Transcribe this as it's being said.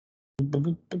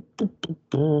Oh,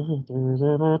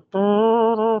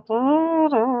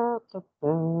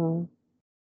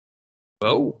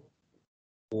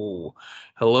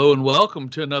 hello and welcome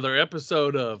to another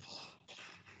episode of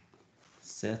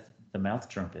Seth the Mouth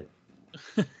Trumpet.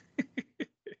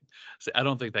 See, I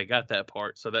don't think they got that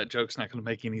part, so that joke's not going to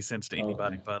make any sense to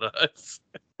anybody but us.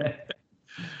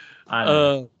 I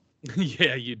know.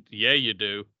 Yeah, you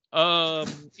do.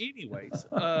 Anyways,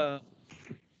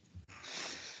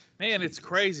 man, it's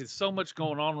crazy. There's so much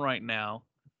going on right now.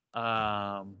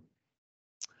 I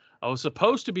was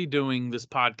supposed to be doing this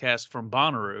podcast from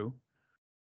Bonnaroo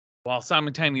while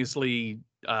simultaneously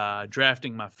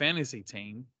drafting my fantasy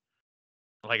team.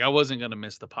 Like, I wasn't going to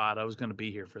miss the pod. I was going to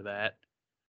be here for that.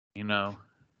 You know,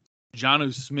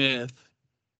 Jonnu Smith,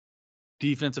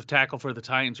 defensive tackle for the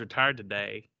Titans, retired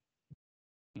today.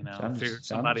 You know, figured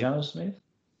somebody. Jonnu Smith?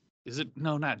 Is it?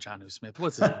 No, not Jonnu Smith.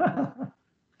 What's his name?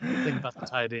 Think about the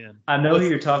tight end. I know who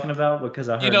you're talking about because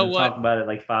I heard him talk about it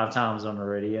like 5 times on the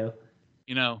radio.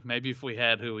 You know, maybe if we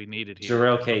had who we needed here.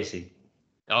 Jurrell Casey.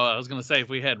 Oh, I was going to say if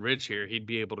we had Rich here, he'd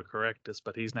be able to correct us,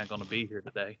 but he's not going to be here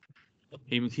today.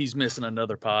 He's missing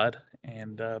another pod,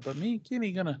 and but me and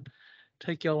Kenny gonna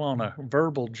take y'all on a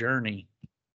verbal journey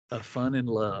of fun and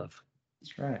love.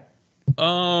 That's right.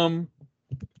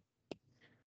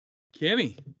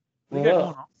 Kenny, what you got going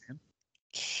on, man?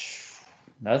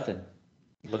 Nothing.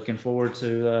 Looking forward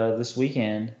to this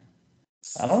weekend.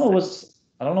 I don't know what's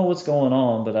going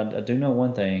on, but I do know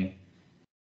one thing.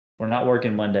 We're not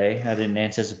working Monday. I didn't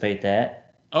anticipate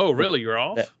that. Oh, really? You're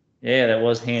off? That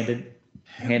was handed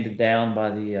down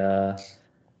by the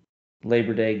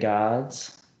Labor Day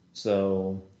gods.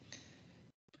 So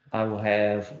I will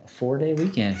have a 4-day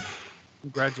weekend.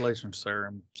 Congratulations, sir.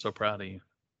 I'm so proud of you.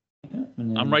 Yeah,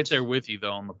 I'm right there with you,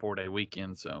 though, on the 4-day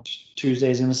weekend. So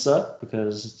Tuesday's going to suck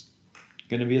because it's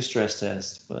going to be a stress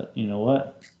test. But you know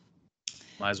what?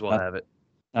 Might as well have it.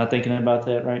 Not thinking about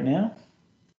that right now.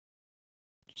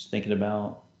 Just thinking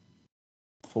about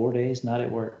 4 days not at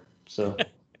work. So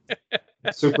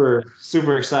super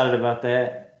excited about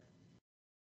that.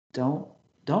 Don't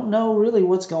know really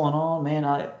what's going on, man.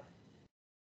 I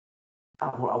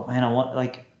want,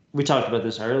 like we talked about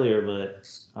this earlier, but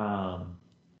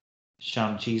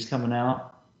Shang-Chi's coming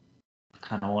out. I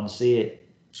kind of want to see it.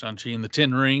 Shang-Chi and the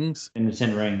 10 Rings. In the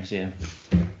 10 Rings, yeah.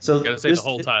 So gotta say the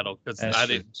whole title because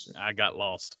I got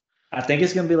lost. I think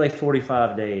it's gonna be like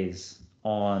 45 days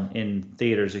in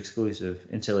theaters exclusive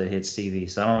until it hits TV.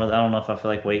 So I don't know if I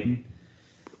feel like waiting.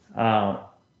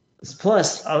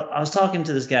 Plus, I was talking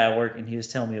to this guy at work, and he was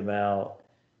telling me about.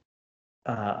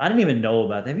 I didn't even know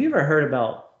about. Have you ever heard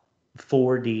about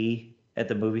 4D at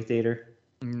the movie theater?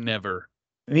 Never.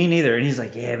 Me neither. And he's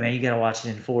like, "Yeah, man, you gotta watch it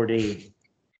in 4D."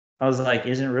 I was like,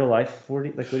 "Isn't real life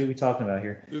 4D? Like, what are we talking about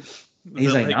here?"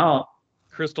 He's like, "No."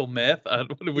 Crystal meth?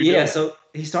 What are we doing? So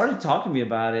he started talking to me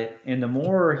about it, and the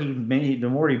more he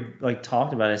like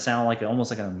talked about it, it sounded like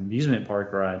almost like an amusement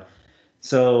park ride.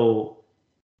 So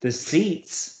the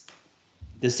seats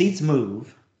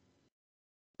move.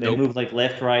 They move like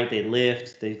left, right. They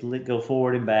lift. They go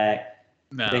forward and back.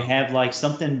 No. They have like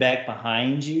something back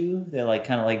behind you that like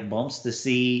kind of like bumps the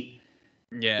seat.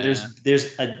 Yeah.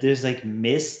 There's like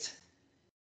mist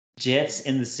jets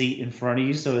in the seat in front of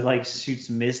you, so it like shoots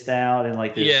mist out and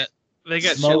like there's they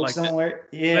got smoke shit like somewhere.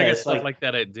 That. Yeah, they got stuff like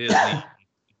that at Disney.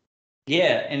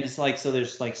 Yeah, and it's like so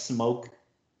there's like smoke.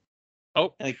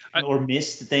 Oh, or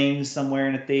mist things somewhere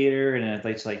in a theater, and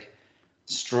it's like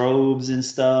strobes and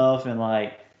stuff, and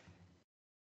like,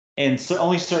 and so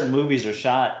only certain movies are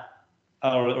shot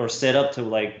or set up to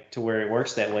where it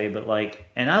works that way. But like,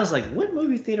 and I was like, what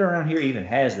movie theater around here even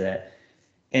has that?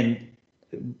 And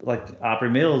like Opry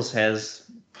Mills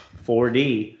has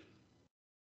 4D.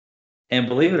 And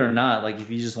believe it or not, like if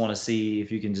you just want to see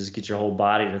if you can just get your whole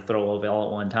body to throw up all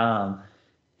at one time,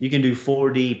 you can do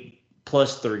 4D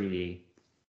plus 3D.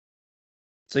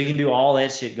 So you can do all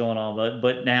that shit going on,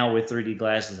 but now with 3D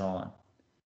glasses on.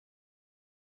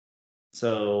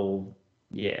 So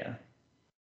yeah,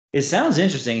 it sounds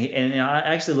interesting, and I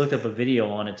actually looked up a video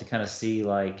on it to kind of see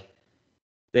like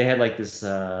they had like this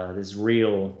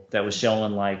reel that was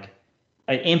showing like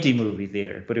an empty movie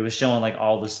theater, but it was showing like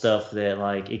all the stuff that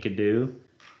like it could do.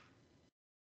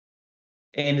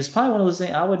 And it's probably one of those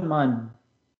things I wouldn't mind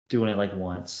doing it like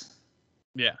once.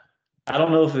 Yeah. I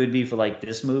don't know if it would be for like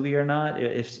this movie or not.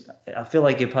 If I feel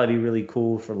like it'd probably be really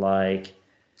cool for like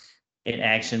an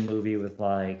action movie with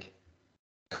like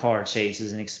car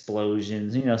chases and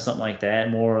explosions, something like that,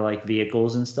 more like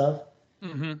vehicles and stuff.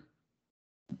 Mm-hmm.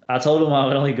 I told him I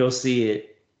would only go see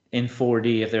it in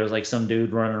 4D if there was like some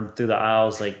dude running through the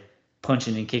aisles like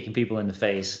punching and kicking people in the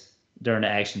face. during the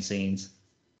action scenes.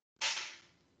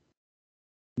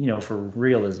 You know, for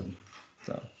realism.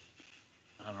 So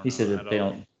I don't he know. said that they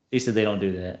don't. He said they don't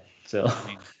do that. So I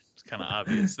mean, it's kind of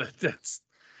obvious that's.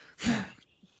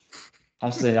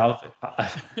 I'm saying I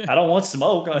don't want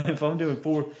smoke if I'm doing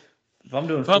if I'm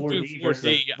doing If I'm doing 4D 4D, I versus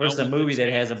a want the movie that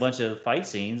has a chase. bunch of fight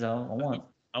scenes. I want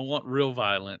I want real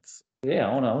violence. yeah,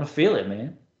 I want to feel it,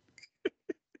 man.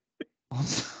 I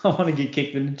want to get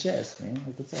kicked in the chest, man.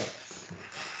 Like what's up?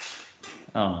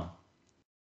 I don't know,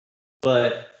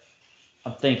 but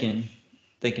I'm thinking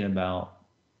about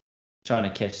trying to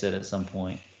catch that at some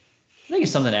point. I think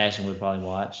it's something Ashton would probably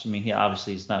watch. I mean, he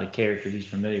obviously it's not a character he's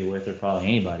familiar with, or probably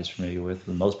anybody's familiar with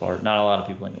for the most part. Not a lot of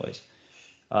people, anyways.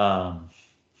 Um,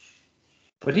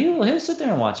 but he'll sit there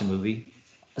and watch a movie,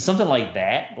 something like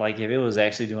that. Like if it was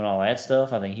actually doing all that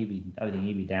stuff, I think he'd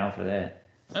be down for that.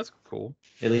 That's cool.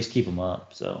 At least keep him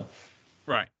up. So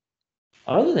Right.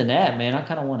 other than that, man, I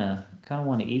kind of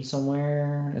want to eat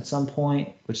somewhere at some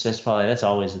point. Which that's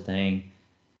always the thing.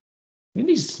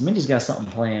 Mindy's got something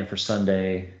planned for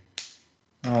Sunday.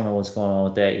 I don't know what's going on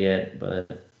with that yet,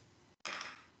 but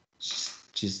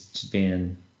she's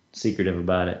being secretive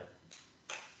about it.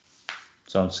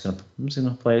 So I'm just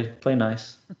gonna play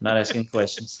nice, not ask any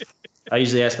questions. I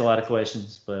usually ask a lot of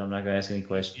questions, but I'm not gonna ask any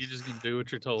questions. You're just gonna do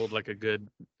what you're told, like a good.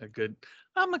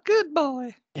 I'm a good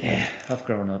boy. Yeah, I've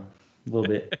grown up a little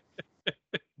bit.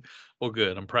 Well,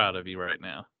 good. I'm proud of you right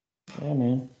now. Yeah,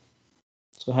 man.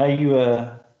 So how you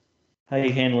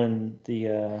handling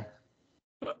the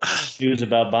news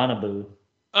about Bonabu?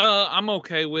 I'm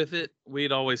okay with it.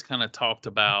 We'd always kind of talked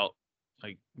about,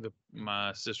 like,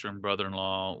 my sister and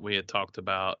brother-in-law. We had talked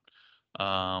about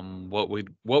what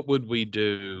would we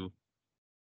do.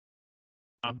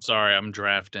 I'm sorry, I'm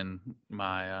drafting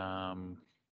my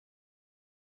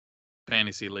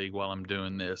fantasy league while I'm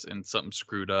doing this, and something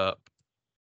screwed up.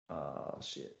 Oh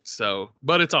shit. So,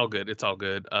 but it's all good. It's all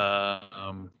good.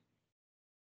 Tomorrow.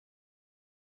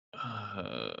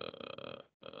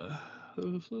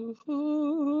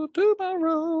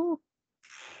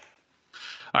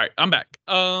 All right, I'm back.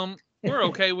 We're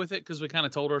okay with it because we kind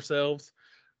of told ourselves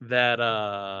that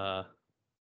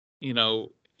you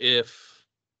know, if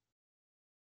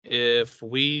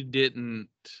we didn't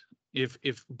if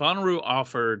Bonnaroo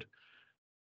offered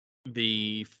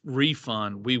the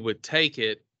refund, we would take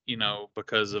it, you know,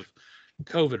 because of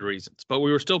COVID reasons. But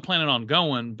we were still planning on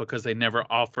going because they never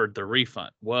offered the refund.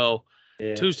 Well,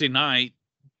 Yeah. Tuesday night,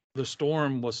 the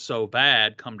storm was so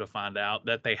bad, come to find out,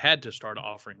 that they had to start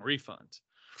offering refunds.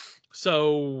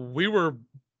 So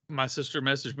my sister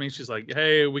messaged me. She's like,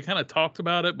 hey, we kind of talked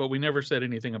about it, but we never said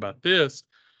anything about this.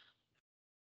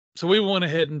 So we went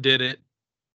ahead and did it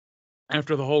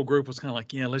after the whole group was kind of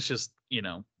like, yeah, let's just, you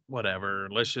know, whatever.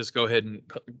 Let's just go ahead and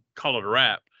call it a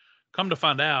wrap. Come to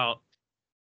find out,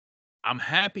 I'm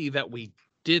happy that we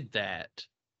did that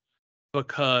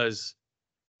because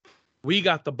we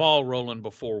got the ball rolling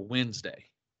before Wednesday.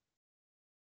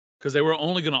 Because they were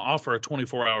only going to offer a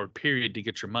 24-hour period to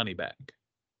get your money back.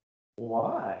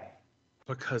 Why?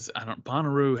 Because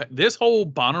this whole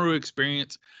Bonnaroo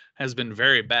experience has been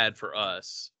very bad for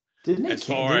us. Isn't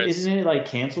it like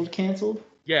canceled?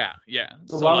 Yeah.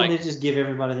 So why wouldn't they just give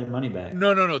everybody their money back?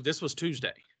 No. This was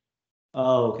Tuesday.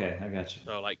 Oh, okay. I got you.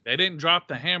 So, like, they didn't drop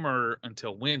the hammer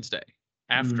until Wednesday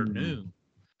afternoon.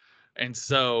 And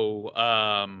so,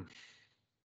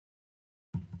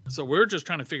 so we're just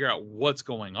trying to figure out what's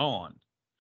going on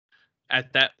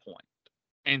at that point.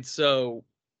 And so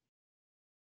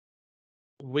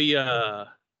we, no,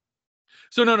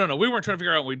 we weren't trying to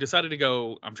figure out. We decided to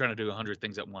go. I'm trying to do 100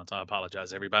 things at once. I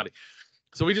apologize, everybody.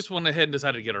 So we just went ahead and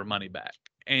decided to get our money back.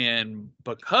 And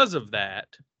because of that,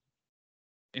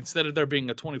 instead of there being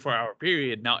a 24-hour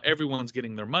period, now everyone's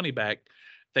getting their money back.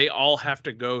 They all have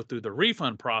to go through the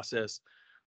refund process.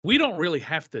 We don't really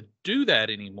have to do that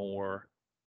anymore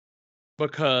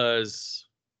because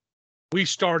we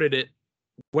started it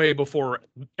way before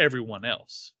everyone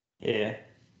else. Yeah.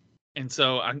 And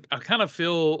so I kind of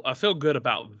feel good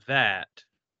about that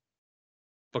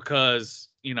because,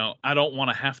 you know, I don't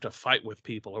want to have to fight with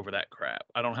people over that crap.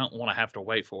 I don't want to have to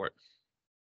wait for it.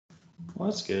 Well,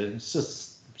 that's good. It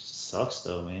sucks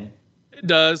though, man. It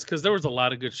does, because there was a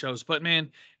lot of good shows. But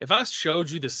man, if I showed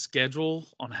you the schedule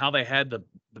on how they had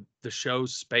the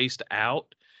shows spaced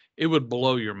out, it would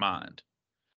blow your mind.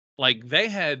 Like, they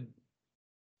had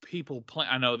people play.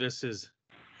 I know this is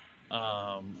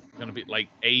gonna be like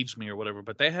age me or whatever,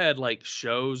 but they had like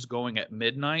shows going at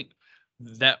midnight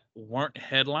that weren't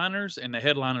headliners, and the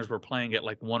headliners were playing at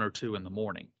like 1 or 2 in the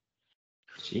morning.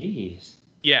 Jeez.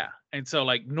 Yeah. And so,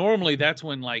 like, normally that's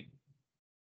when, like,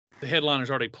 the headliner's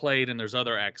already played and there's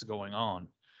other acts going on.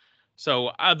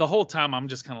 So the whole time I'm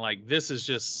just kind of like, this is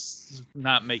just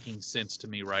not making sense to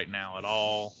me right now at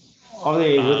all. Were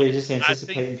they just I think,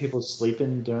 anticipating people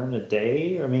sleeping during the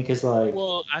day? I mean, because like,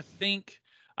 well, I think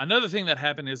another thing that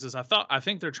happened is I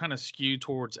think they're trying to skew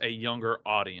towards a younger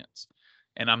audience,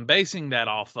 and I'm basing that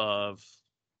off of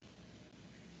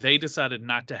they decided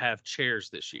not to have chairs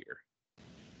this year.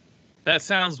 That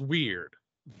sounds weird,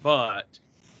 but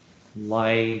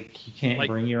like you can't like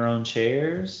bring your own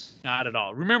chairs. not at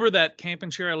all. Remember that camping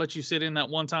chair I let you sit in that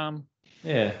one time?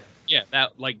 Yeah. Yeah,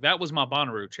 that was my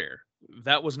Bonnaroo chair.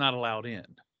 That was not allowed in.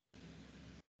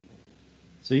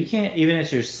 So you can't, even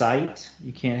at your site,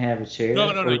 you can't have a chair.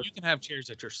 No. You can have chairs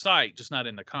at your site, just not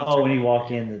in the concert. Oh, when you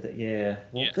walk in, yeah.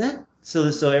 Well, yes.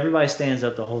 So everybody stands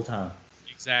up the whole time.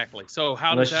 Exactly. So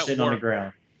how Unless does that you're sitting work? On the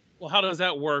ground. Well, how does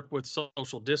that work with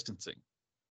social distancing?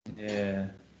 Yeah.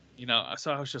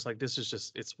 So I was just like, this is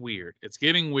just, it's weird. It's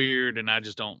getting weird, and I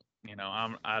just don't,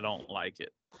 I don't like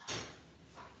it.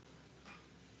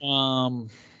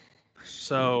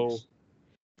 So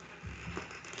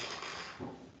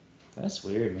that's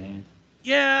weird, man.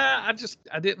 Yeah,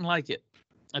 I didn't like it.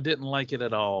 I didn't like it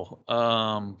at all.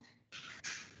 Oh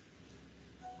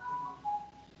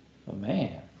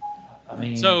man. I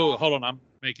mean, so hold on, I'm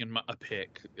making a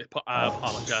pick. I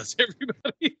apologize,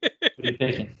 everybody. What are you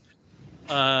picking?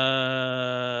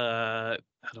 I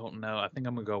don't know. I think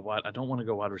I'm gonna go wide. I don't want to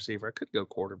go wide receiver. I could go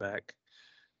quarterback.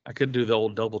 I could do the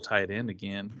old double tight end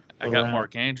again. I got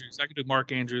Mark Andrews. I could do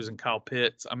Mark Andrews and Kyle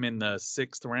Pitts. I'm in the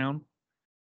 6th round.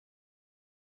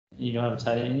 You don't have a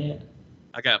tight end yet?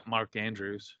 I got Mark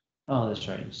Andrews. Oh, that's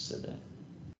right. You just said that.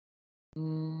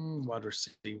 Wide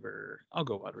receiver. I'll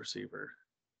go wide receiver.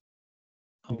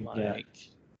 I like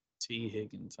T.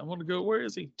 Higgins. I want to go. Where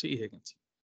is he? T. Higgins.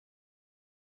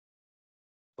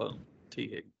 Boom. T.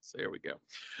 Higgins. There we go.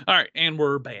 All right, and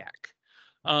we're back.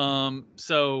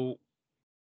 So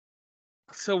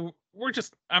we're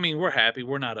just. I mean, we're happy.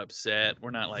 We're not upset.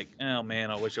 We're not like, oh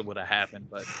man, I wish it would have happened.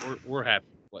 But we're happy.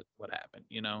 What happened?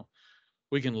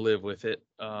 We can live with it.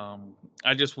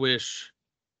 I just wish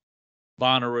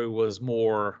Bonnaroo was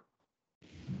more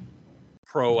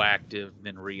proactive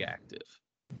than reactive.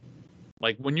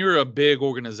 Like when you're a big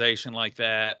organization like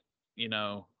that,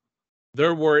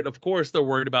 they're worried. Of course, they're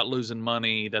worried about losing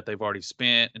money that they've already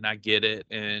spent, and I get it.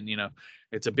 And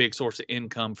it's a big source of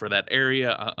income for that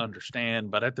area. I understand,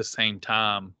 but at the same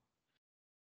time,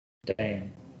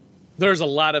 damn, there's a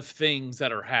lot of things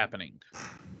that are happening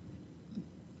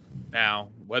now.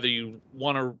 Whether you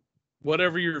want to,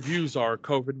 whatever your views are,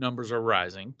 COVID numbers are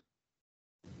rising.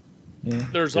 Yeah,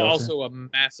 there's also a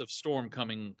massive storm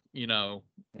coming, from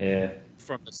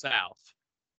the south.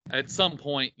 At some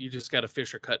point, you just got to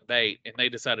fish or cut bait, and they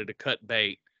decided to cut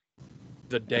bait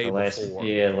the day before.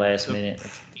 Yeah, last minute.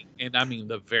 And I mean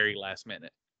the very last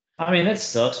minute. I mean, that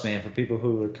sucks, man, for people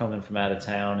who are coming from out of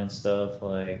town and stuff.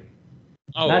 Like,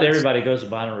 not everybody goes to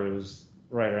Bonnaroo's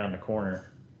right around the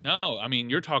corner. No, I mean,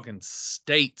 you're talking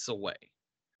states away.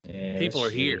 Yeah, people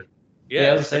are here.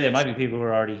 Yeah, I would say there might be people who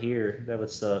are already here. That would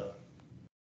suck.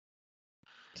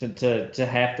 To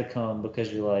have to come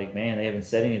because you're like, man, they haven't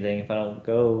said anything. If I don't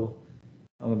go,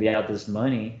 I'm gonna be out this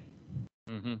money.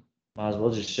 Mm-hmm. Might as well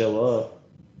just show up.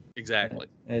 Exactly.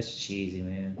 That's cheesy,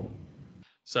 man.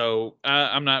 So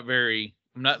I'm not very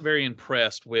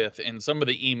impressed with, and some of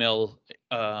the email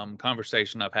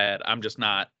conversation I've had, I'm just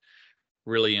not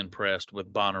really impressed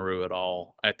with Bonnaroo at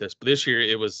all at this. But this year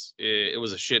it was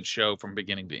a shit show from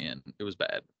beginning to end. It was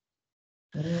bad.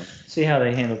 See how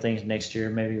they handle things next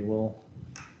year. Maybe we'll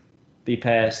be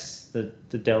past the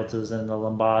Deltas and the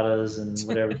Lombardas and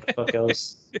whatever the fuck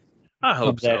else. I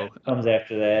hope comes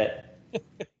after that.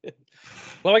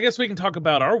 Well, I guess we can talk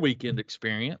about our weekend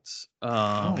experience.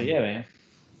 Oh yeah, man.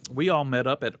 We all met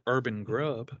up at Urban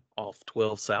Grub off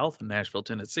 12 South in Nashville,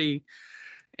 Tennessee,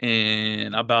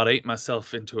 and I about ate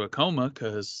myself into a coma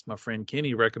because my friend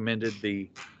Kenny recommended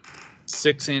the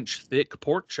 6-inch thick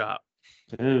pork chop.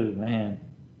 Dude, man.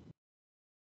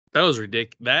 That was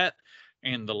ridiculous. That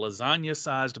and the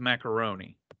lasagna-sized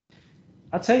macaroni.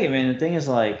 I'll tell you, man, the thing is,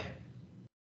 like,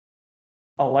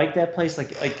 I like that place.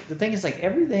 Like the thing is, like,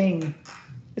 everything,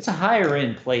 it's a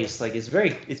higher-end place. Like,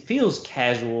 it feels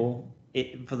casual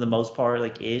for the most part,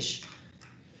 like, ish.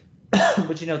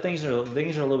 But, things are a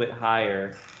little bit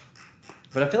higher.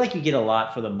 But I feel like you get a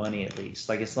lot for the money, at least.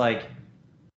 Like, it's like,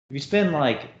 if you spend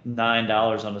like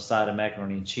 $9 on a side of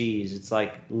macaroni and cheese, it's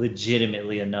like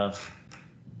legitimately enough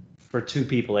for 2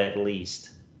 people at least.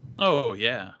 Oh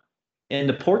yeah. And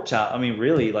the pork chop, I mean,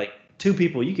 really, like 2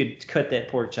 people, you could cut that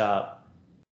pork chop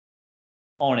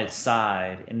on its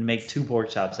side and make 2 pork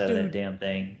chops out of that Dude, damn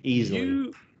thing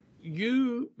easily.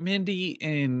 Mindy,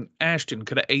 and Ashton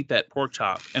could have ate that pork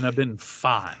chop and have been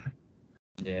fine.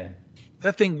 Yeah.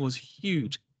 That thing was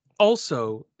huge.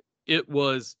 Also, it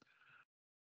was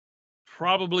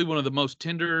probably one of the most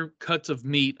tender cuts of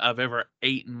meat I've ever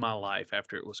ate in my life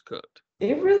after it was cooked.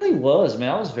 It really was, man.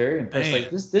 I was very impressed. Man. Like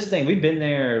this thing, we've been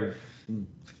there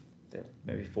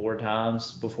maybe 4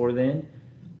 times before then.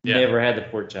 Yeah. Never had the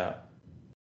pork chop.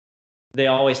 They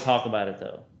always talk about it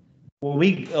though. So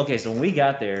when we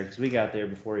got there, because we got there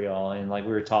before y'all, and like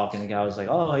we were talking, the guy was like,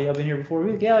 "Oh, yeah, I've been here before."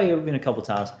 We're like, yeah, we've been a couple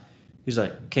times. He's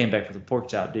like, "Came back for the pork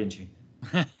chop, didn't you?"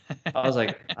 I was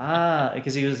like,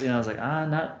 because he was, I was like,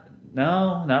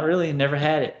 not really, never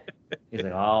had it. He's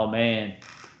like, "Oh man."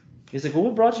 He's like, "Well,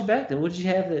 what brought you back then? What did you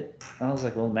have that?" I was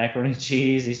like, "Well, macaroni and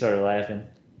cheese." He started laughing.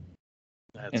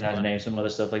 That's And I funny. named some other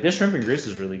stuff. Like, their shrimp and grits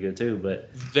is really good too, but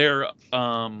They're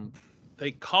they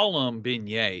call them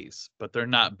beignets, but they're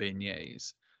not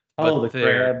beignets. the But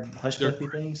crab hush they're puppy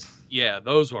things. yeah,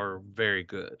 those are very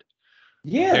good.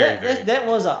 Yeah, Very, very that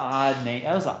was an odd name.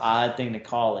 That was an odd thing to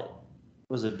call it.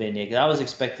 Was a beignet? 'Cause I was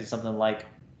expecting something like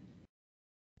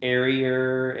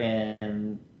airier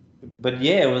but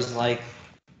yeah, it was like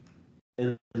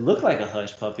it looked like a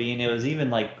hush puppy, and it was even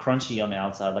like crunchy on the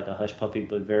outside, like a hush puppy,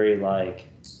 but very like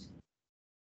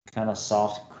kind of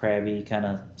soft, crabby kind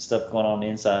of stuff going on the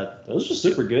inside. Those are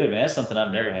super good, man. That's something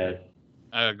I've never had.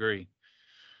 I agree.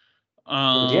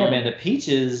 But yeah, man, the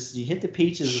peaches. You hit the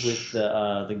peaches with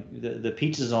the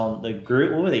peaches on the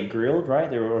grill. What were they, grilled? Right?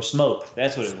 They were or smoked.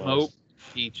 That's what it was. Smoked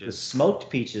The peaches. smoked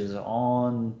peaches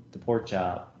on the pork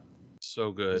chop So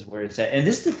is good. where it's at. And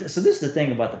this is the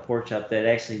thing about the pork chop that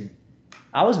actually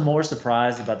I was more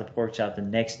surprised about the pork chop the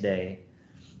next day.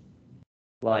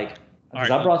 Like, All because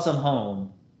right, I brought some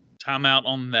home. time out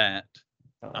on that.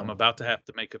 I'm Uh-oh. about to have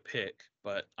to make a pick,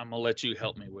 but I'm gonna let you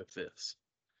help me with this.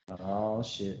 Oh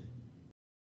shit.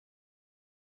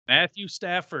 Matthew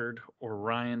Stafford or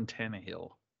Ryan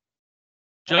Tannehill?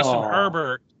 Justin Oh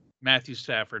Herbert, Matthew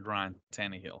Stafford, Ryan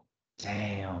Tannehill.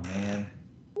 damn, man.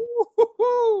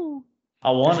 Woo-hoo-hoo.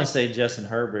 I want to You, say Justin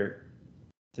Herbert,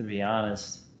 to be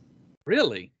honest.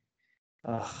 really?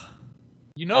 Ugh.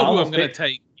 You I know who I'm almost gonna picked.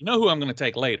 take. You know who I'm gonna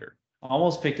take later.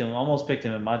 Almost picked him. Almost picked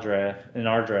him in my draft. In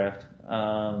our draft.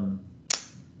 Ryan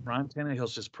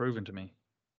Tannehill's just proven to me.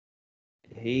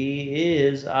 He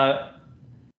is.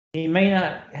 He may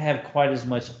not have quite as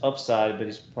much upside, but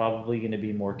he's probably going to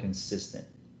be more consistent.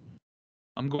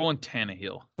 I'm going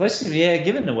Tannehill. Yeah,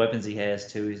 given the weapons he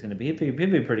has too, he'll be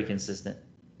pretty consistent.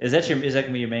 Is that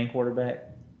gonna be your main quarterback?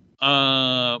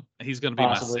 He's gonna be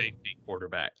my Possibly. safety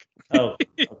quarterback. Oh,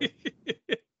 okay.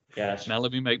 Gotcha. Now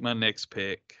let me make my next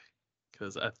pick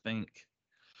because I think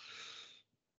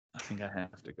I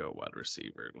have to go wide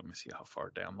receiver. Let me see how far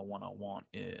down the one I want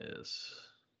is.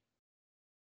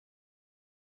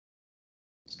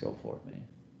 Let's go for it,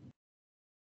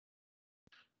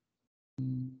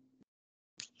 man.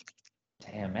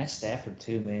 Damn, Matt Stafford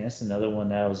too, man. That's another one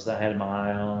that I had my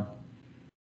eye on.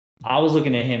 I was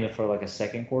looking at him for like a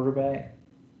second quarterback,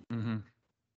 Mm-hmm.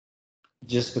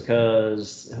 just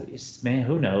because, man,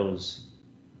 who knows?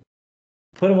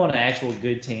 Put him on an actual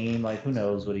good team, like who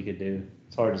knows what he could do?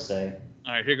 It's hard to say.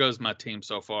 All right, here goes my team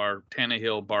so far: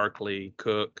 Tannehill, Barkley,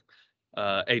 Cook,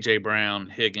 AJ Brown,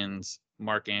 Higgins,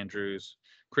 Mark Andrews,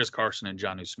 Chris Carson, and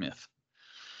Jonnu Smith.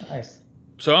 Nice.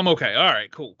 So I'm okay. All right,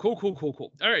 cool.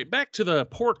 All right, back to the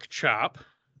pork chop.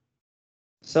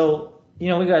 So we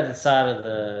got the side of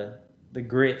the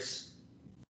grits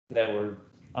that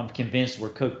I'm convinced were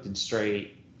cooked in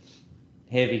straight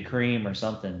heavy cream or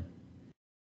something.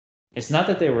 It's not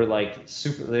that they were like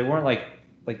super. They weren't like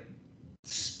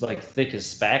thick as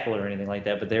spackle or anything like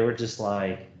that, but they were just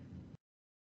like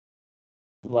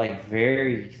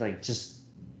very like just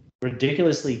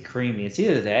ridiculously creamy. It's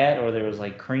either that or there was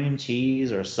like cream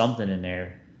cheese or something in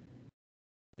there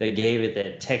that gave it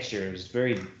that texture. It was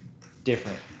very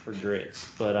different for grits.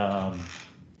 But I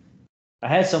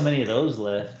had so many of those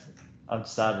left. I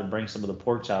decided to bring some of the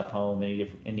pork chop home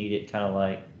and eat it kind of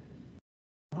like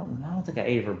I don't think I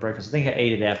ate it for breakfast. I think I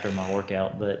ate it after my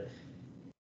workout. But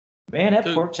man, that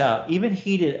pork chop, even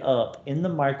heated up in the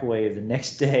microwave the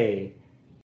next day,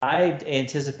 I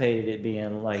anticipated it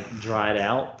being like dried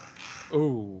out.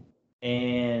 Ooh.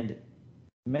 And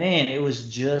man, it was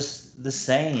just the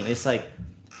same. It's like,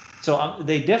 so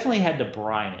they definitely had to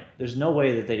brine it. There's no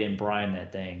way that they didn't brine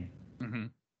that thing. Mm-hmm.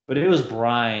 But it was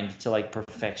brined to like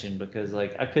perfection because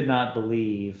like I could not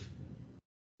believe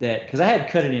that because I had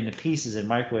cut it into pieces and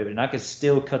microwave it, and I could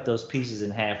still cut those pieces in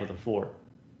half with a fork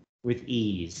with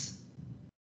ease.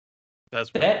 That's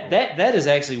pretty cool. That is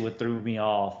actually what threw me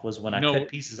off was when I No, cut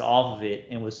pieces off of it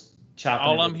and was chopping it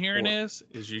all with I'm a hearing fork.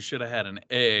 is you should have had an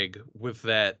egg with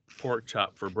that pork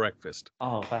chop for breakfast.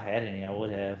 Oh, if I had any, I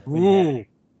would have. We didn't have Ooh, any.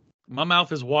 my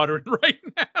mouth is watering right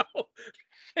now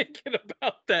thinking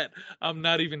about that. I'm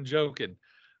not even joking.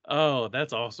 Oh,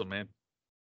 that's awesome, man.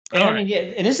 And All I mean, right. yeah,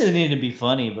 and this isn't even to be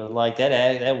funny, but like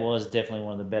that was definitely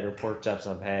one of the better pork chops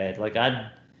I've had. Like I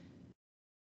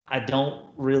don't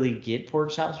really get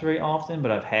pork chops very often,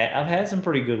 but I've had some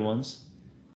pretty good ones.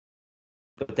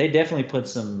 But they definitely put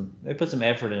some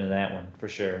effort into that one for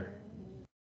sure.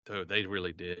 Dude, they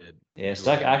really did. Yeah, They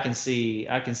so really I did. can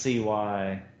see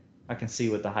why I can see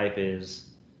what the hype is.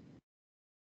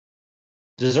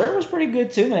 Dessert was pretty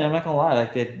good too, man. I'm not gonna lie.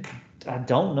 Like that, I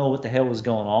don't know what the hell was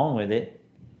going on with it.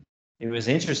 It was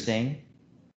interesting,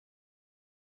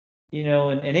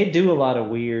 and they do a lot of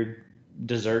weird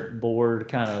dessert board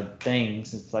kind of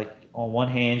things. It's like on one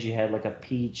hand you had like a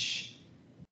peach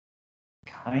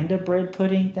kind of bread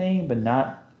pudding thing, but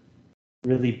not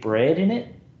really bread in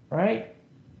it, right?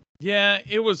 Yeah,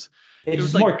 It it was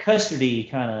was like more custardy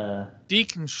kind of.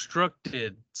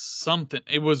 deconstructed something.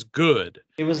 It was good,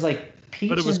 It was like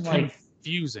but it peach was and like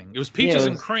confusing. It was yeah, peaches it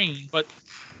and was cream, but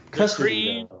the custardy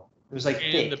cream though. It was like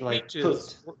and the thick, like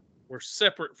peaches cooked. were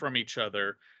separate from each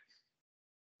other.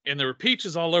 And there were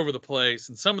peaches all over the place,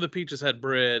 and some of the peaches had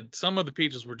bread, some of the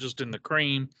peaches were just in the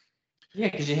cream. Yeah,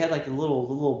 because you had like the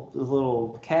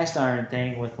little cast iron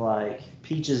thing with like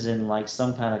peaches and like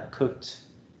some kind of cooked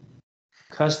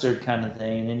custard kind of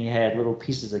thing. And then you had little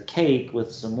pieces of cake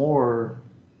with some more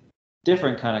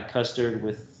different kind of custard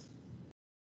with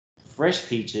fresh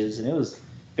peaches, and it was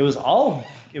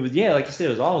yeah, like you said, it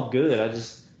was all good. I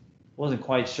just wasn't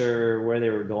quite sure where they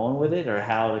were going with it or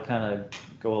how to kind of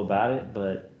go about it,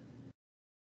 but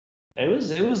it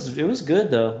was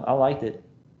good though. I liked it.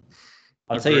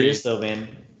 I'll tell you this Agreed. though,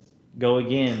 man. Go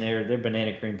again. Their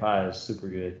banana cream pie is super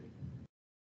good.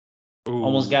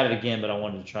 Almost Ooh, got it again, but I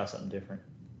wanted to try something different.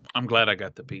 I'm glad I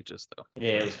got the peaches Yeah,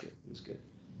 it was good. It was good.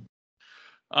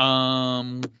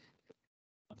 though.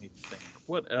 Let me think.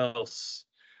 What else?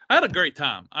 I had a great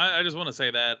time. I just want to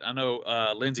say that. I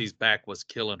know Lindsay's back was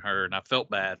killing her, and I felt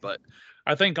bad, but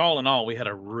I think all in all, we had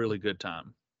a really good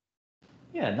time.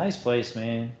 Yeah, nice place,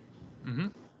 man. Hmm.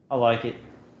 I like it.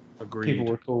 People Agreed.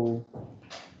 were cool.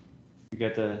 You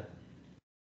got to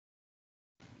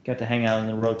hang out in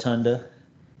the rotunda.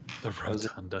 The That was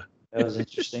rotunda. that was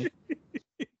interesting.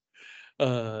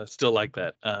 Still like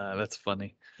that. That's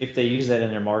funny. If they use that in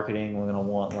their marketing, we're gonna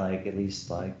want like at least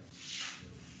like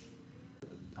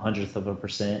hundredth of a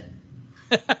percent.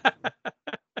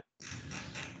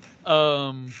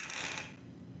 um,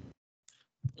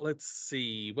 let's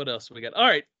see what else we got. All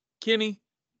right, Kenny,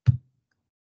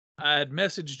 I had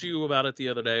messaged you about it the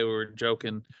other day. We were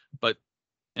joking, but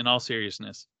in all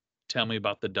seriousness, tell me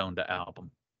about the Donda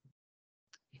album.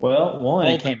 Well, one, it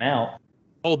Hold that, came out.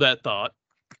 hold that thought.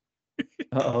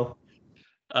 Uh-oh.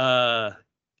 Uh,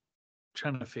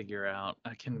 trying to figure out.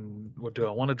 What do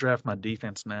I want to draft my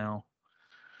defense now?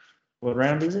 What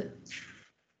round is it?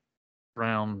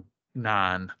 Round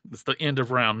 9. It's the end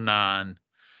of round 9.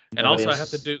 And Nobody also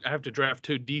else. I have to draft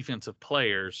 2 defensive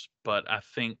players, but I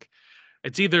think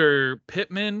it's either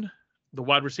Pittman, the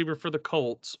wide receiver for the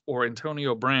Colts, or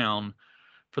Antonio Brown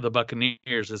for the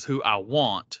Buccaneers is who I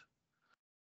want.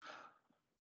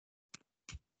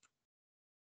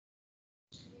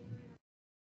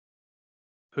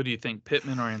 Who do you think,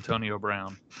 Pittman or Antonio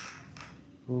Brown?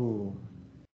 Ooh.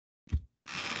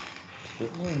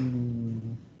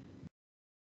 Mm,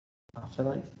 I feel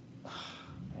like,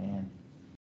 man.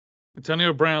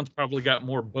 Antonio Brown's probably got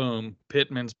more boom.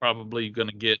 Pittman's probably going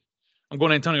to get. I'm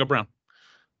going Antonio Brown.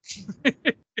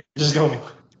 Just go.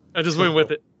 I just Just went go with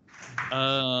for it. it.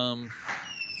 I'm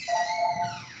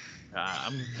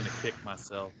going to kick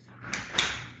myself.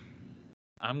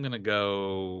 I'm going to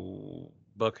go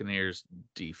Buccaneers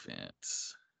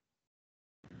defense.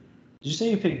 Did you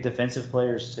say you picked defensive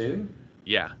players too?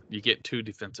 Yeah, you get 2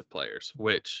 defensive players,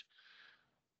 which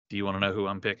do you want to know who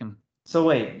I'm picking? So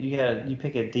wait, you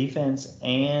pick a defense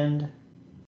and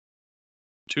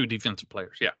 2 defensive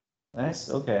players. Yeah. that's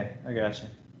okay. I got you.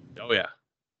 Oh yeah.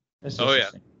 That's Oh yeah.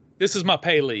 interesting. This is my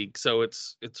pay league, so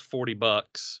it's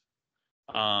 $40.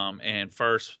 And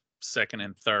first, second,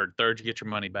 and third. Third, you get your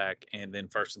money back, and then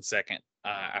first and second,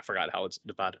 I forgot how it's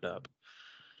divided up.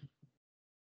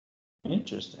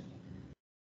 Interesting.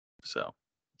 So,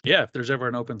 yeah, if there's ever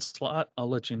an open slot, I'll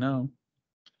let you know.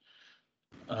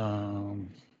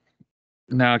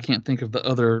 Now I can't think of the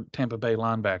other Tampa Bay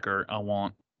linebacker I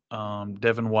want.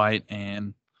 Devin White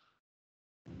and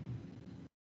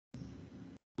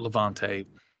Levante.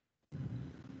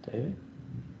 David?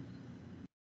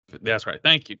 That's right.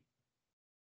 Thank you.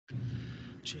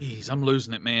 Jeez, I'm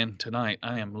losing it, man. Tonight,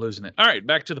 I am losing it. All right,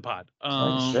 back to the pod.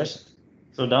 Stressing.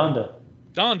 So Donda.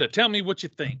 Donda, tell me what you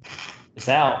think. It's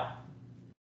out.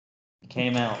 It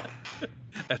came out.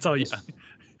 That's all you.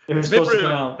 It was supposed to come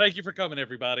Brutal. out. Thank you for coming,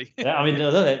 everybody. Yeah, I mean,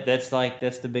 that's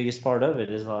the biggest part of it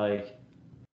is like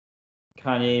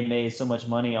Kanye made so much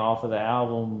money off of the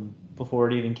album before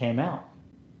it even came out.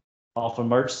 Off of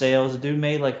merch sales, the dude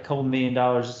made like a couple $1 million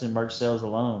just in merch sales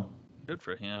alone. Good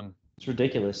for him. It's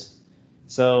ridiculous.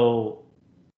 So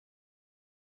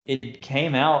it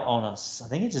came out on I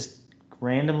think it just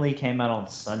randomly came out on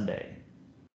Sunday,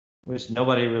 which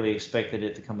nobody really expected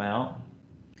it to come out.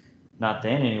 Not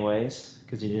then, anyways,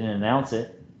 because he didn't announce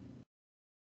it.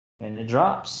 And it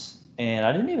drops. And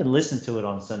I didn't even listen to it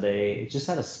on Sunday. It just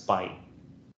had a spike.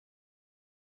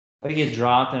 Like it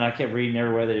dropped, and I kept reading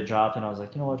everywhere that it dropped, and I was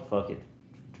like, you know what, fuck it.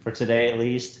 For today, at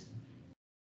least.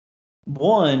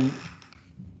 One,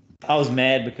 I was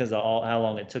mad because of how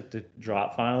long it took to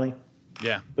drop finally.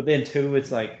 Yeah. But then two,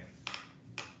 it's like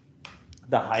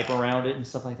the hype around it and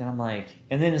stuff like that. I'm like,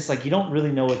 and then it's like you don't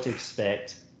really know what to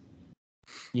expect.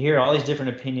 You hear all these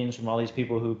different opinions from all these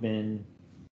people who've been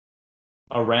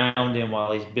around him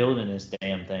while he's building this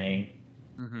damn thing.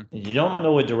 Mm-hmm. And you don't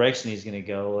know what direction he's going to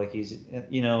go. Like he's,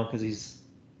 because he's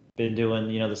been doing,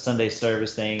 the Sunday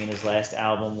service thing, and his last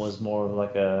album was more of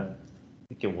like I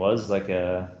think it was like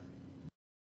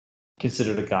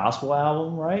considered a gospel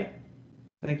album, right?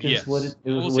 I think yes. What his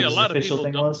official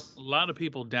thing was. A lot of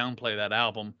people downplay that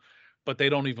album, but they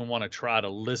don't even want to try to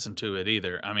listen to it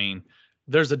either. I mean,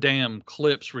 there's a damn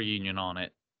Clips reunion on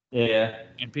it. Yeah.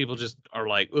 And people just are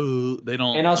like, ooh, they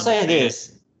don't. And I'll say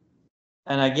this,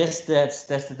 and I guess that's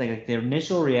the thing. Like the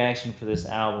initial reaction for this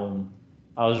album,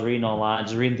 I was reading online,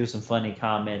 just reading through some funny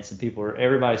comments, and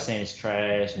everybody's saying it's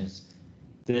trash and it's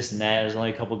this and that. There's only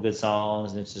a couple good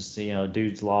songs, and it's just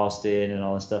dudes lost it and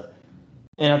all this stuff.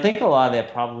 And I think a lot of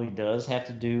that probably does have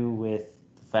to do with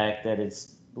the fact that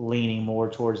it's leaning more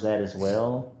towards that as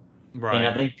well. Right. And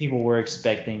I think people were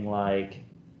expecting like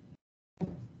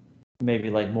maybe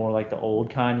like more like the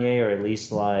old Kanye, or at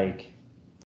least like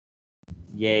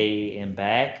Yay and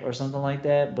Back or something like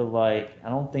that. But like, I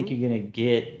don't think you're gonna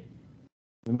get.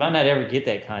 We might not ever get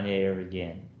that Kanye ever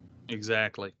again.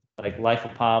 Exactly. Like Life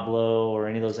of Pablo or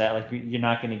any of those that like you're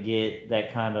not gonna get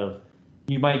that kind of.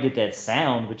 You might get that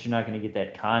sound, but you're not gonna get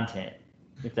that content.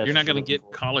 If that's you're not gonna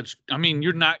get college. I mean,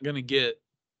 you're not gonna get.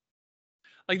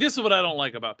 Like, this is what I don't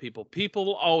like about people.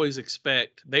 People always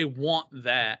expect, they want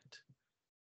that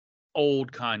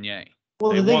old Kanye.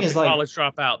 Well, the thing is, like, College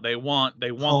Dropout. They want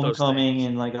those Homecoming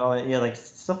and like all that, yeah, like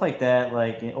stuff like that,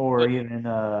 like even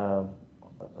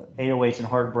 808s and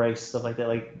Heartbreaks, stuff like that.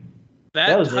 Like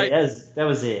that was it. That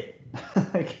was it.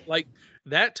 like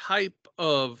that type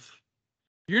of.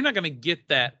 You're not going to get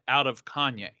that out of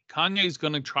Kanye. Kanye's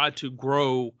going to try to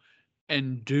grow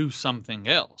and do something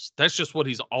else. That's just what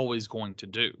he's always going to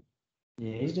do.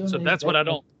 Yeah, he's doing. So that's what I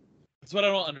don't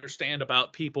understand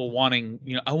about people wanting.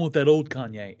 I want that old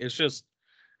Kanye. It's just,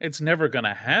 it's never going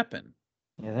to happen.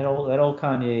 Yeah, that old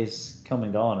Kanye's come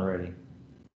and gone already.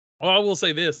 Well, I will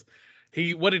say this: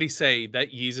 what did he say?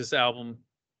 That Yeezus album,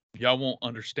 y'all won't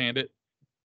understand it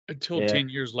until 10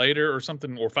 years later or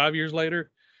something, or 5 years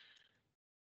later.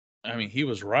 I mean, he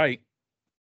was right.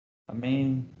 I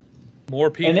mean,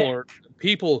 more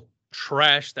people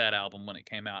trashed that album when it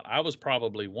came out. I was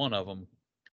probably one of them.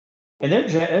 And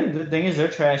the thing is, they're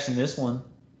trashing this one,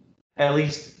 at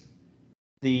least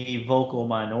the vocal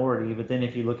minority. But then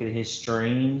if you look at his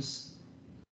streams,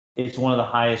 it's one of the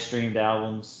highest streamed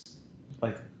albums,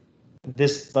 like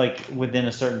this, like within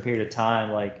a certain period of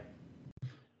time, like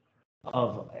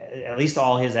of at least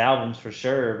all his albums for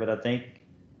sure. But I think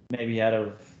maybe out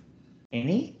of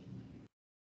any.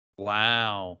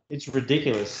 Wow. It's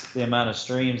ridiculous the amount of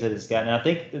streams that it's gotten. And I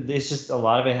think it's just a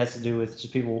lot of it has to do with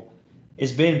just people.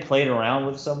 It's been played around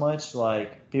with so much.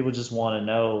 Like people just want to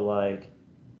know, like,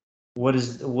 what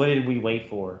did we wait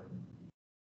for?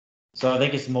 So I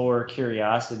think it's more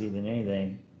curiosity than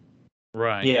anything.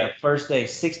 Right. Yeah. First day,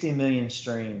 60 million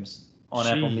streams on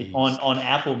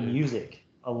Apple Music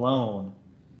alone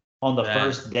on the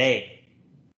first day.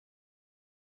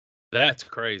 That's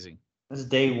crazy. That's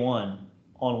day one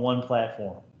on one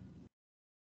platform.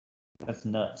 That's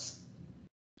nuts.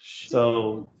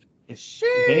 So if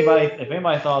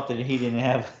anybody thought that he didn't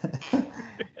have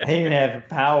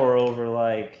power over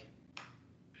like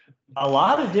a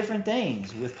lot of different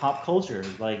things with pop culture,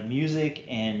 like music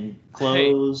and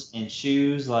clothes and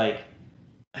shoes, like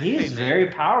he is very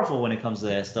powerful when it comes to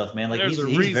that stuff, man. Like he's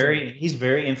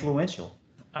very influential.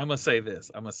 I'm gonna say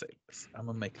this. I'm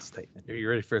gonna make a statement. Are you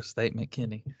ready for a statement,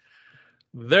 Kenny?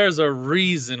 There's a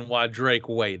reason why Drake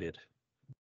waited.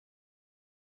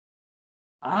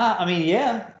 I mean,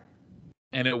 yeah.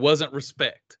 And it wasn't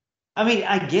respect. I mean,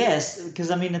 I guess,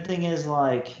 because I mean, the thing is,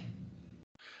 like,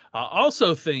 I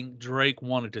also think Drake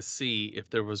wanted to see if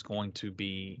there was going to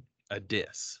be a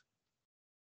diss.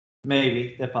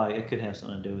 maybe it could have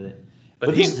something to do with it.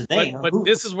 But this is the thing. But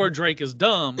this is where Drake is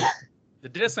dumb. The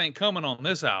diss ain't coming on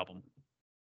this album.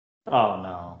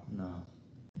 Oh no.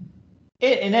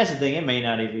 And that's the thing. It may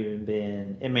not have even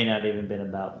been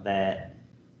about that.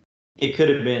 It could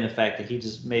have been the fact that he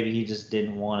just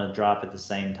didn't want to drop at the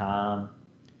same time.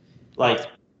 Like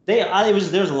there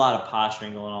was a lot of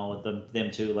posturing going on with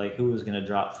them too. Like who was going to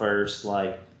drop first?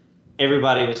 Like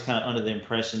everybody was kind of under the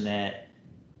impression that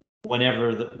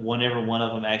whenever one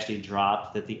of them actually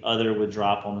dropped, that the other would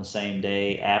drop on the same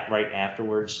day, right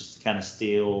afterwards, just to kind of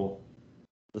steal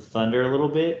the thunder a little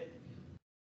bit.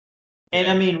 And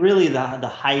I mean, really, the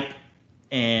hype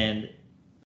and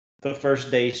the first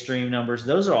day stream numbers,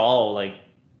 those are all like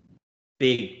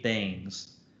big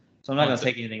things. So I'm not going to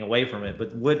take anything away from it.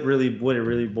 But what it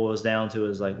really boils down to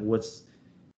is like, was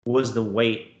the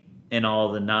weight and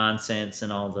all the nonsense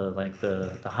and all the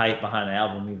the hype behind the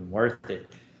album even worth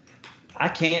it? I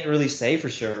can't really say for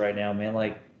sure right now, man.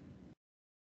 Like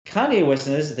Kanye West,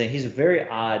 and this is the thing, he's a very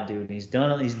odd dude. He's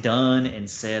done and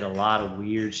said a lot of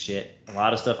weird shit, a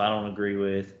lot of stuff I don't agree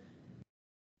with.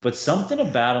 But something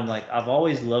about him, like I've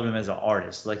always loved him as an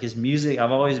artist. Like his music,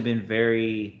 I've always been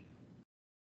very,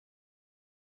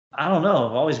 I don't know,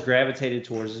 I've always gravitated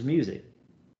towards his music.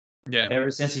 Yeah.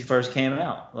 Ever since he first came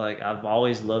out, like I've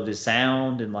always loved his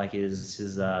sound and like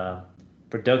his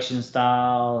production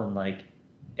style and like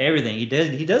everything he does.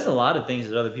 He does a lot of things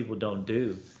that other people don't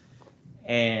do.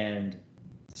 And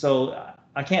so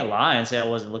I can't lie and say I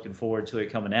wasn't looking forward to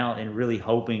it coming out and really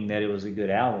hoping that it was a good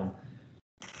album.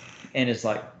 And it's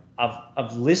like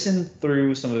I've listened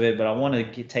through some of it, but I want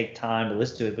to take time to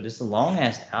listen to it. But it's a long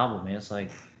ass album, man. It's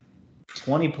like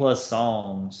 20 plus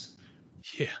songs.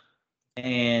 Yeah.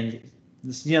 And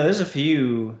there's a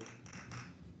few.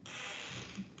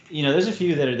 There's a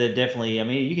few that definitely. I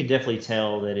mean, you can definitely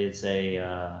tell that it's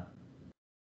a.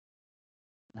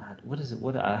 What is it?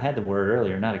 What I had the word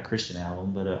earlier, not a Christian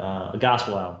album, but a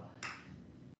gospel album.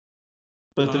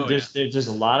 But there's just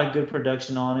a lot of good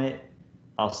production on it.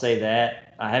 I'll say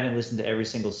that. I haven't listened to every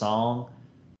single song,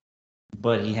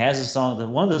 but he has a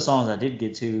song. One of the songs I did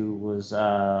get to was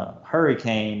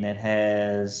Hurricane, that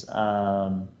has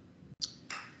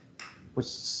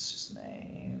what's his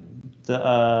name?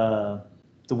 The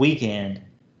Weeknd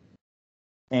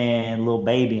and Lil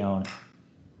Baby on it.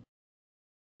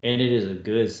 And it is a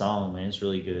good song, man. It's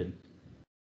really good.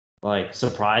 Like,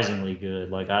 surprisingly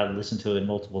good. Like, I listened to it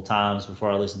multiple times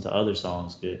before I listened to other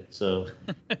songs good. So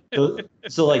there's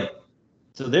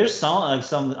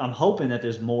I'm hoping that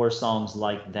there's more songs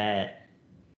like that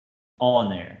on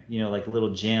there. Like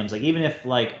little gems. Like, even if,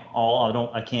 like,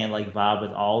 I can't, like, vibe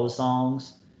with all the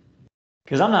songs.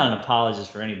 Because I'm not an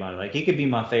apologist for anybody. Like, he could be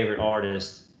my favorite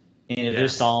artist. And if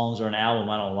there's songs or an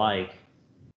album I don't like,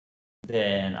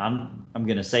 then I'm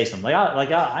gonna say something. I ain't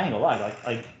gonna lie.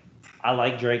 Like I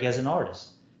like Drake as an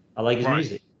artist. I like his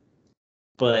music.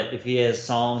 But if he has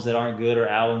songs that aren't good or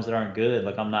albums that aren't good,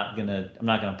 like I'm not gonna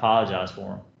apologize for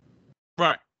them.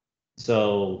 Right.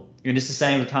 So, and it's the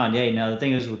same with Kanye. Now the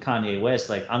thing is with Kanye West,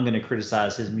 like I'm gonna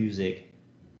criticize his music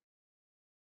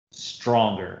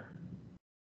stronger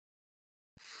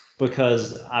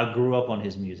because I grew up on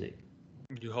his music.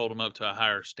 You hold him up to a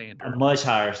higher standard. A much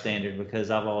higher standard, because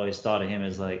I've always thought of him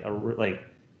as like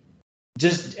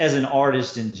just as an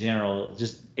artist in general,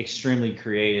 just extremely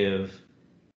creative,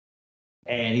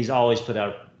 and he's always put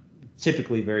out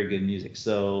typically very good music.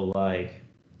 So like,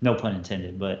 no pun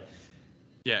intended, but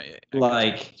yeah.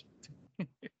 Like,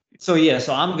 so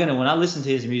when I listen to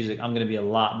his music, I'm gonna be a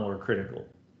lot more critical.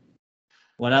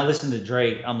 When I listen to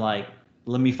Drake, I'm like,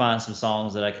 let me find some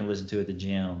songs that I can listen to at the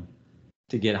gym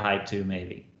to get hyped to,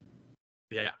 maybe.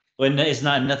 Yeah. But it's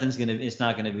not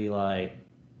gonna be like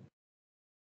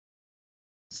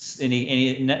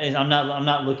I'm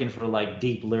not looking for like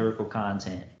deep lyrical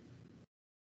content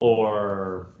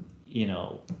or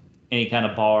any kind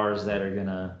of bars that are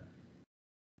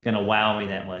gonna wow me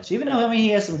that much. Even though, I mean,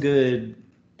 he has some good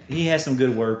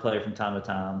wordplay from time to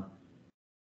time,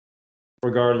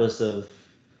 regardless of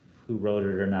who wrote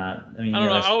it or not. I mean, I don't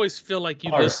know. I always feel like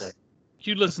you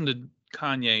listen to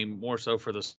Kanye more so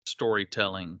for the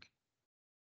storytelling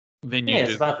than you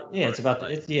do. It's about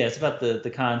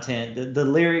the content, the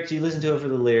lyrics. You listen to it for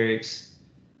the lyrics,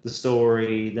 the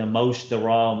story, the emotion, the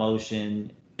raw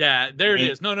emotion. Yeah, there it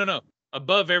is. No.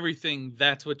 Above everything,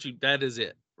 that is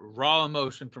it. Raw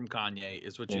emotion from Kanye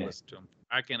is what you listen to him.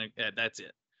 I can. That's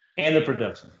it. And the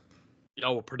production.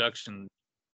 Oh, production.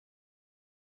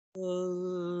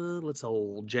 Let's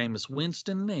old Jameis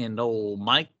Winston and old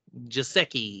Mike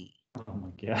Gesicki. Oh my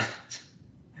god.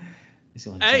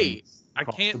 Hey, I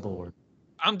can't. The board.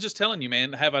 I'm just telling you,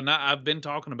 man. Have I not? I've been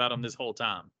talking about him this whole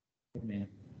time. Man,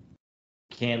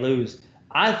 can't lose.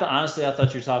 Honestly, I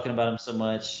thought you were talking about him so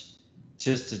much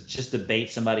just to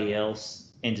bait somebody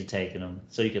else into taking him,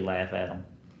 so you could laugh at him.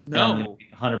 No,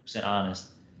 100% honest.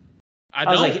 I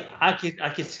was don't. like, I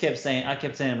kept saying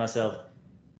to myself,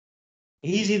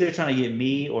 he's either trying to get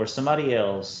me or somebody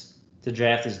else to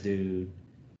draft this dude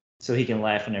so he can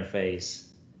laugh in their face.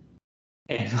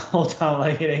 And the whole time,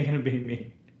 like, it ain't gonna be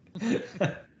me.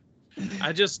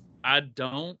 I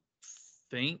don't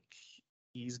think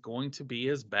he's going to be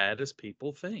as bad as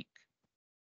people think.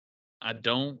 I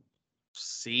don't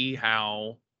see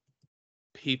how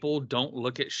people don't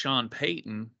look at Sean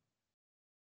Payton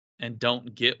and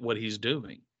don't get what he's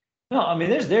doing. No, I mean,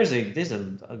 there's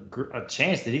a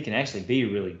chance that he can actually be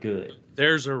really good.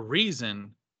 There's a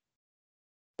reason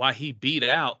why he beat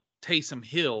out Taysom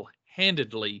Hill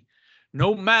handedly,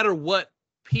 no matter what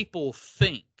people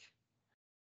think.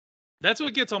 That's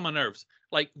what gets on my nerves.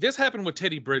 Like, this happened with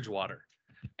Teddy Bridgewater.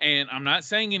 And I'm not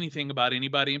saying anything about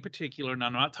anybody in particular, and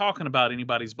I'm not talking about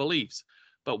anybody's beliefs.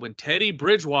 But when Teddy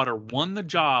Bridgewater won the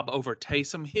job over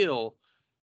Taysom Hill,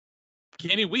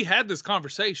 Kenny, we had this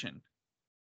conversation.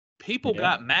 People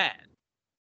got mad.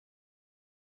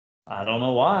 I don't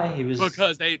know why. He was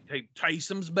because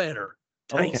Taysom's better.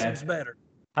 Taysom's better.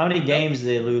 How many games did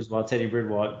they lose while Teddy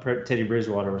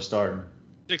Bridgewater was starting?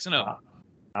 6-0.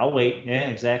 I'll wait. Yeah,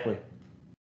 exactly.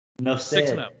 Enough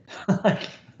said. 6-0.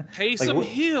 Taysom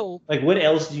Hill. Like, what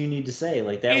else do you need to say?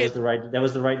 Like, that was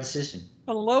the right decision.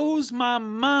 Blows my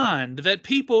mind that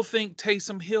people think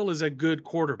Taysom Hill is a good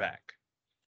quarterback.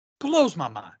 Blows my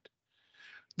mind.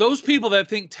 Those people that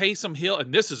think Taysom Hill,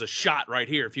 and this is a shot right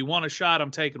here. If you want a shot,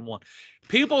 I'm taking one.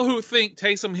 People who think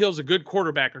Taysom Hill's a good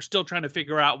quarterback are still trying to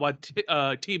figure out why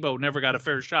Tebow never got a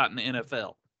fair shot in the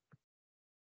NFL.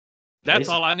 That's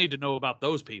all I need to know about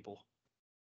those people.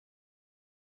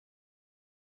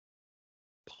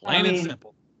 Plain and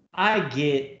simple. I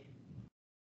get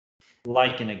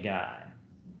liking a guy.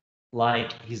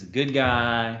 Like, he's a good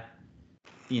guy.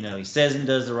 You know, he says and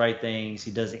does the right things. He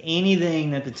does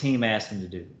anything that the team asks him to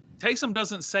do. Taysom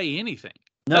doesn't say anything.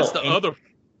 No, that's the other.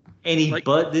 And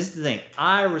but this is the thing.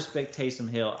 I respect Taysom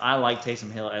Hill. I like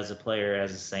Taysom Hill as a player,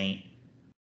 as a Saint,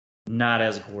 not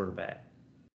as a quarterback.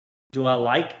 Do I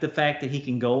like the fact that he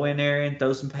can go in there and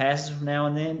throw some passes from now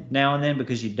and then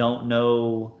because you don't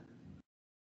know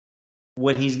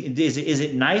what he's is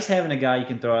it nice having a guy you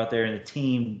can throw out there and the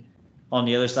team on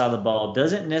the other side of the ball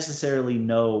doesn't necessarily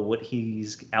know what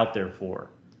he's out there for.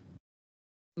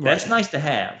 Right. That's nice to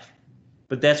have,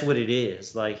 but that's what it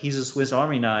is. Like, he's a Swiss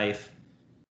Army knife,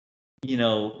 you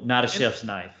know, not a chef's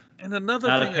knife. And another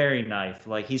not thing, a Perry knife.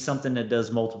 Like, he's something that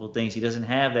does multiple things. He doesn't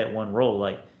have that one role.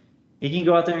 Like, he can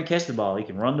go out there and catch the ball. He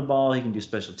can run the ball. He can do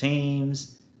special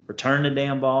teams, return the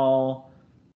damn ball.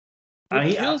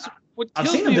 What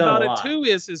kills me about it too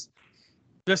is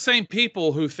the same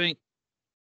people who think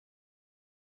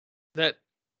that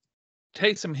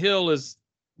Taysom Hill is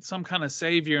some kind of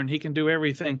savior and he can do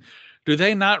everything. Do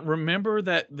they not remember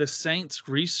that the Saints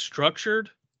restructured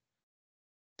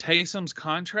Taysom's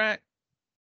contract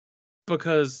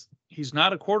because he's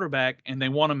not a quarterback and they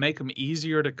want to make him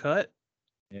easier to cut?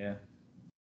 Yeah.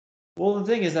 Well, the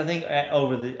thing is, I think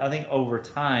over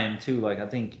time too, like, I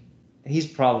think he's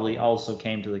probably also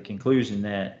came to the conclusion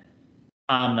that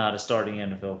I'm not a starting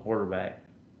NFL quarterback.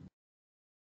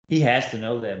 He has to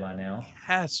know that by now. He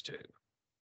has to.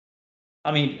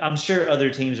 I mean, I'm sure other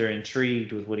teams are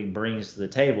intrigued with what he brings to the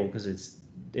table because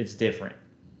it's different.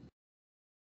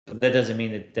 But that doesn't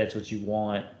mean that that's what you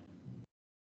want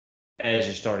as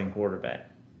your starting quarterback.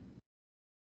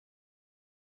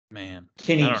 Man,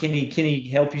 can he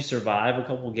help you survive a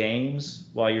couple games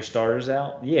while your starter's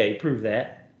out? Yeah, he proved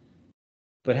that.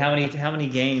 But how many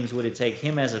games would it take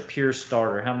him as a pure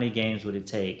starter? How many games would it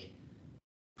take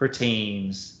for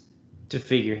teams to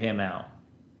figure him out?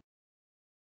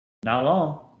 Not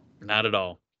long. Not at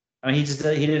all. I mean, he just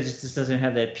doesn't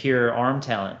have that pure arm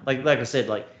talent. Like I said,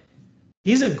 like,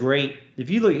 he's a great. If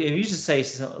you just say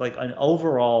like an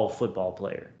overall football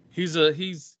player. He is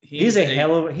a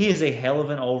hell of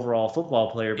an overall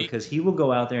football player because he will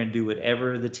go out there and do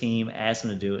whatever the team asks him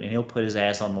to do, and he'll put his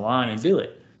ass on the line and do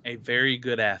it. A very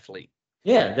good athlete.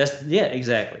 Yeah,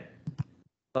 exactly.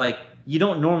 Like, you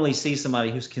don't normally see somebody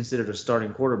who's considered a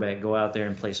starting quarterback go out there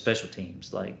and play special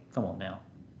teams. Like, come on now.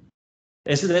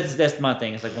 That's my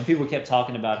thing. It's like when people kept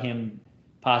talking about him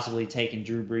possibly taking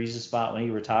Drew Brees' spot when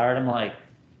he retired, I'm like,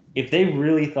 if they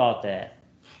really thought that,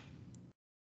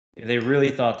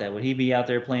 would he be out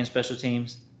there playing special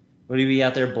teams? Would he be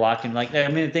out there blocking? Like, I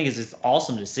mean, the thing is, it's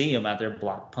awesome to see him out there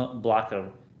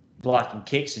blocking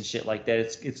kicks and shit like that.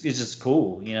 It's just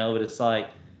cool, you know. But it's like,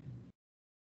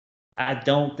 I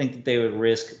don't think that they would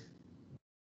risk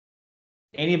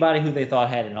anybody who they thought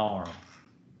had an arm.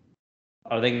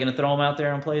 Are they going to throw him out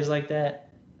there on plays like that?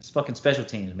 It's fucking special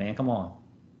teams, man. Come on.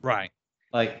 Right.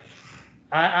 Like,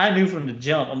 I knew from the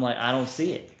jump. I'm like, I don't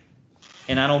see it,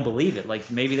 and I don't believe it.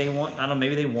 Like, maybe they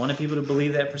wanted people to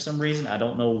believe that for some reason. I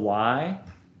don't know why,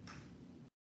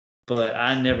 but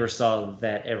I never saw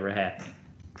that ever happening,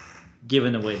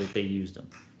 given the way that they used them.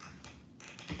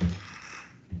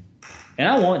 And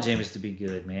I want Jameis to be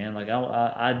good, man. Like,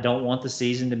 I don't want the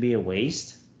season to be a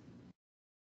waste.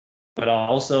 But I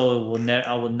also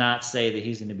I will not say that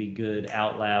he's going to be good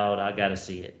out loud. I got to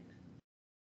see it.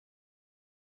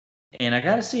 And I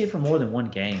got to see it for more than one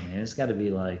game, man. It's got to be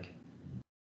like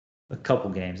a couple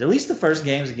games. At least the first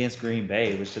game's against Green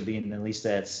Bay, which should be, at least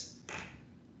that's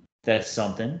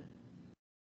something.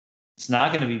 It's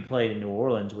not going to be played in New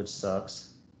Orleans, which sucks.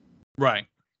 Right.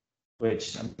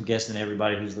 Which I'm guessing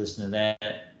everybody who's listening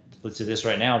to this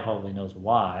right now probably knows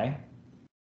why.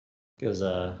 Because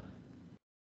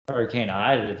Hurricane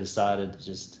Ida decided to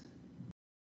just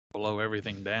blow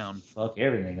everything down. Fuck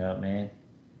everything up, man.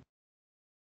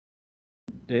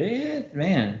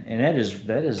 Man, and that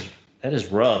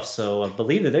is rough. So I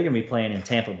believe that they're gonna be playing in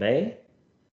Tampa Bay.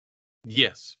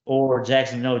 Yes. Or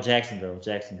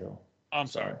Jacksonville. I'm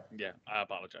sorry. Yeah, I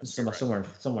apologize.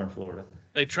 Somewhere in Florida.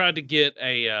 They tried to get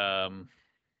a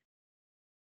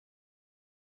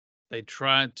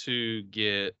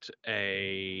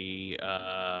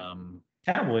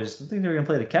Cowboys. I think they were gonna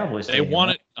play the Cowboys. They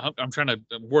wanted. Right? I'm trying to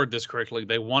word this correctly.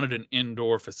 They wanted an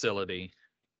indoor facility,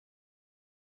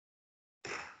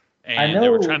 and they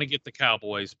were trying to get the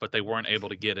Cowboys, but they weren't able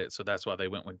to get it, so that's why they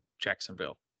went with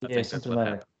Jacksonville. I think something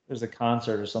like there's a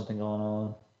concert or something going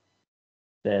on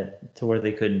to where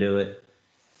they couldn't do it.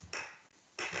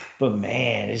 But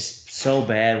man, it's so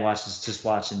bad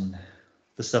watching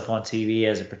the stuff on TV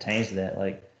as it pertains to that.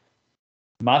 Like,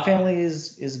 my family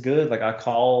is good. Like, I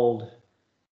called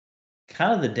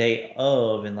kind of the day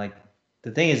of, and like,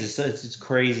 the thing is, it's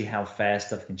crazy how fast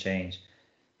stuff can change.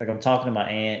 Like, I'm talking to my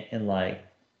aunt, and like,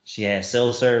 she has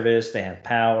cell service, they have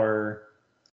power,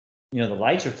 you know, the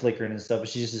lights are flickering and stuff, but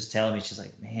she's just telling me, she's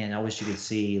like, man, I wish you could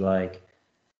see like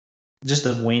just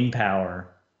the wind power.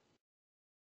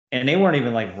 And they weren't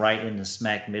even like right in the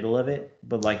smack middle of it,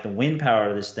 but like the wind power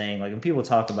of this thing, like when people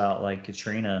talk about like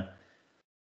Katrina,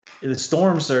 the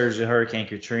storm surge of Hurricane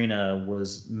Katrina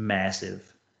was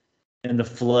massive. And the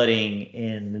flooding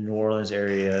in the New Orleans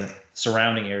area,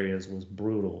 surrounding areas, was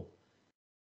brutal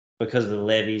because of the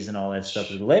levees and all that stuff.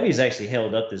 The levees actually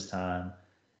held up this time.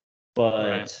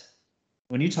 But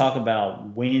when you talk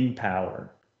about wind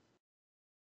power,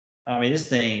 I mean, this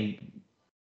thing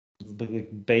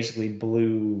basically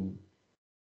blew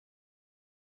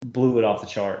it off the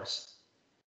charts.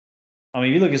 I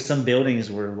mean, you look at some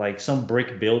buildings where like some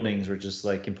brick buildings were just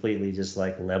like completely just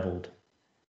like leveled,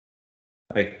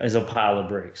 like as a pile of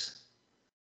bricks.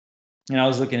 And I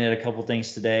was looking at a couple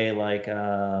things today, like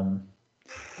I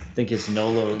think it's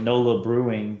Nola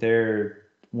Brewing. They're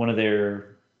one of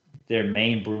their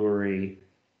main brewery.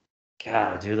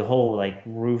 God, dude, the whole like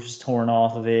roof's torn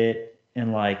off of it.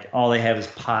 And like all they have is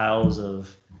piles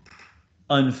of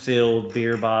unfilled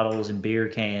beer bottles and beer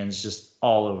cans just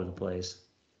all over the place.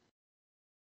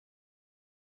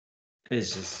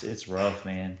 It's rough,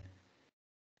 man.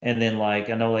 And then like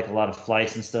I know like a lot of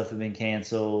flights and stuff have been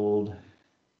canceled.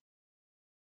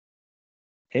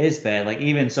 It's bad. Like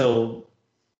even so,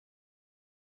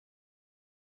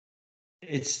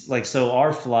 it's like, so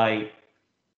our flight,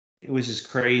 it was just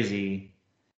crazy.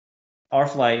 Our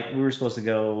flight, we were supposed to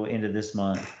go into this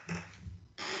month,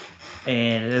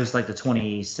 and it was like the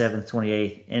 27th,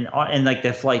 28th, and like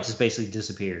that flight just basically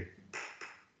disappeared.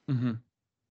 Mm-hmm.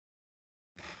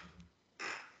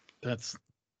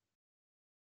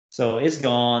 So it's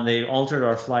gone. They altered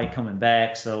our flight coming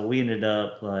back, so we ended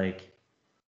up like,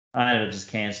 I ended up just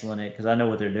canceling it because I know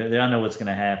what they're doing. I know what's going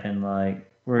to happen.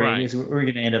 Like we're going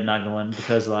to end up not going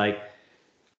because like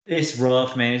it's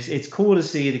rough, man. It's cool to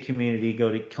see the community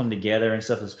come together and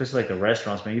stuff, especially like the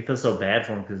restaurants, man. You feel so bad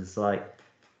for them because it's like,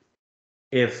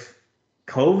 if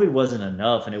COVID wasn't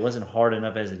enough and it wasn't hard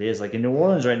enough as it is, like in New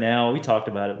Orleans right now, we talked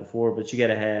about it before, but you got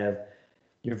to have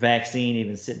your vaccine,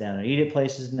 even sit down and eat at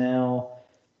places now.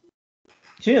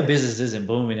 You know, business isn't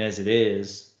booming as it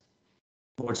is,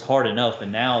 or it's hard enough,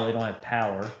 and now they don't have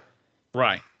power.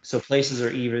 Right. So places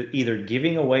are either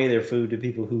giving away their food to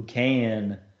people who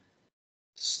can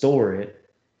store it,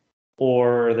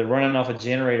 or they're running off of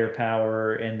generator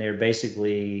power and they're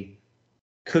basically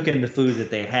cooking the food that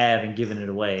they have and giving it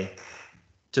away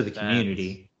to the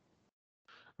community.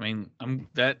 I mean,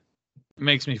 that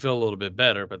makes me feel a little bit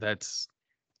better, but that's,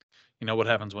 what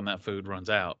happens when that food runs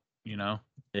out,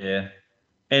 Yeah.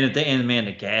 And at the end, man,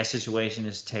 the gas situation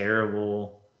is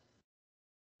terrible.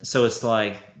 So it's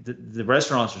like the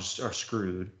restaurants are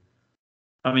screwed.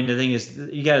 I mean, the thing is,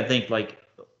 you got to think like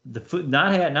the food,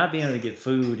 not being able to get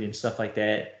food and stuff like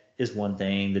that is one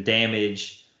thing. The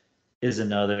damage is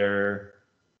another.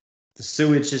 The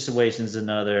sewage situation is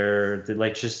another. The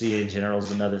electricity in general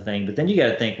is another thing. But then you got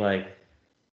to think like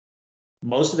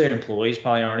most of their employees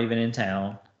probably aren't even in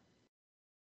town,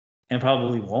 and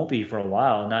probably won't be for a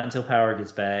while, not until power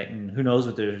gets back. And who knows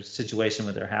what their situation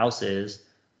with their house is.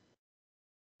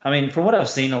 I mean, from what I've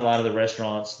seen, a lot of the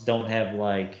restaurants don't have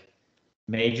like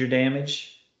major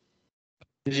damage.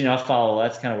 Because I follow.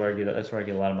 That's kind of where I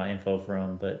get a lot of my info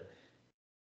from. But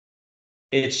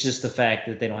it's just the fact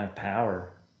that they don't have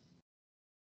power.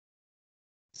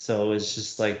 So it's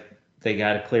just like they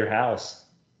got a clear house.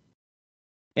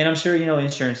 And I'm sure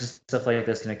insurance and stuff like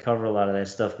that's going to cover a lot of that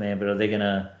stuff, man. But are they going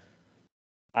to?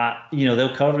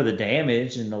 They'll cover the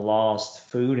damage and the lost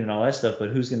food and all that stuff. But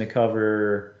who's going to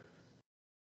cover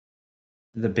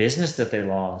the business that they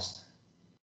lost?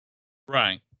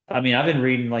 Right. I mean, I've been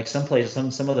reading like some places,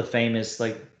 some of the famous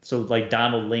like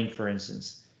Donald Link, for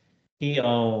instance, he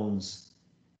owns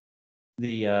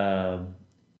the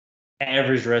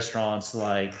average restaurants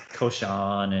like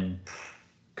Koshan and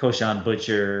Koshan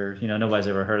Butcher. Nobody's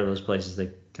ever heard of those places. They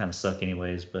kind of suck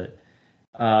anyways. But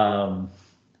I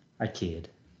kid.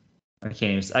 I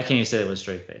can't even say it with a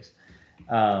straight face.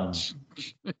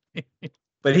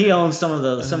 But he owns some of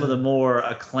the more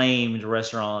acclaimed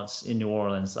restaurants in New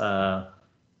Orleans.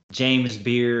 James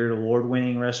Beard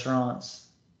award-winning restaurants.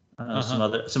 Some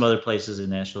other places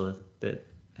in Nashville that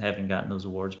haven't gotten those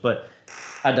awards, but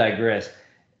I digress.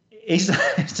 He's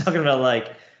talking about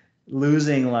like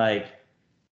losing like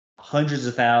hundreds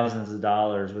of thousands of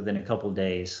dollars within a couple of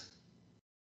days.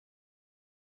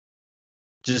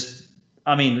 Just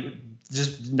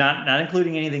not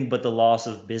including anything but the loss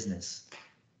of business.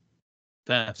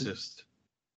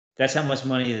 That's how much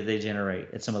money that they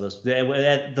generate at some of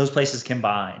those places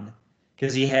combined.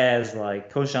 Because he has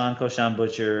like Koshan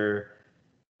Butcher,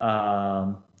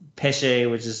 Pesce,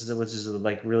 which is a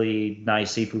like really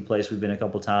nice seafood place. We've been a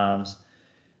couple times.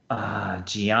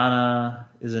 Gianna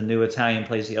is a new Italian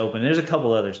place he opened. There's a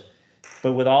couple others,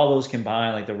 but with all those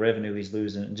combined, like the revenue he's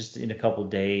losing just in a couple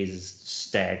days is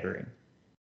staggering.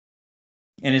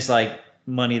 And it's like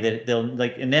money that they'll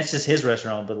like, and that's just his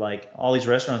restaurant, but like all these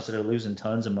restaurants that are losing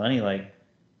tons of money, like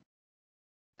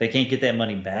they can't get that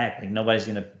money back. Like nobody's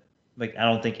gonna, like I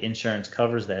don't think insurance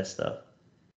covers that stuff.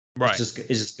 Right. It's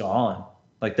just gone.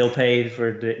 Like they'll pay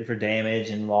for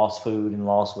damage and lost food and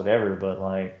lost whatever, but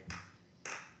like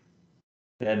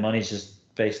that money's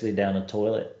just basically down the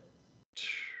toilet.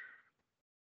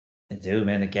 And dude,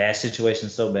 man, the gas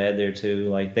situation's so bad there too.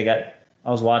 Like I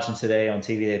was watching today on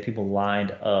TV, they had people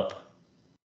lined up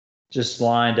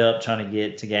trying to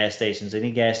get to gas stations.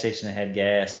 Any gas station that had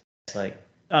gas, like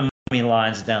I mean,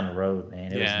 lines down the road,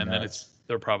 man. And then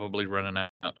they're probably running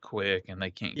out quick, and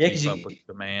they can't keep up with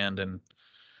demand. And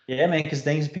yeah, man, because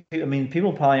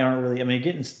people probably aren't really. I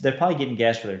mean, they're probably getting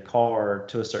gas for their car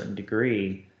to a certain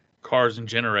degree. Cars and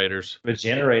generators. But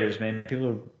generators, man, people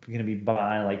are going to be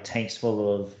buying like tanks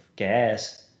full of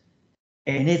gas,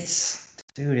 and it's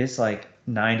like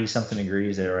 90 something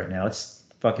degrees there right now. It's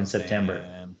fucking September.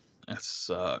 Man, that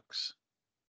sucks.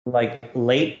 Like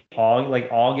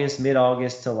August,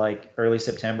 mid-August to like early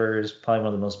September is probably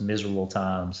one of the most miserable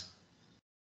times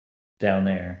down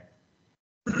there.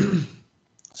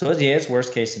 So it's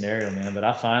worst case scenario, man. But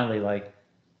I finally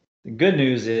the good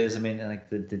news is, I mean,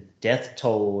 like the death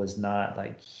toll is not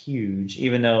like huge,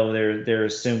 even though they're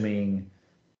assuming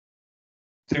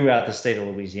throughout the state of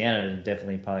Louisiana, they're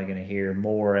definitely probably going to hear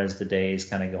more as the days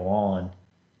kind of go on.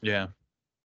 Yeah.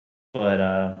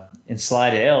 But in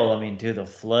Slidell, I mean, dude, the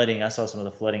flooding, I saw some of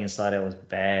the flooding in Slidell was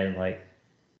bad. Like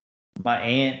my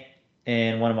aunt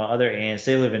and one of my other aunts,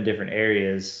 they live in different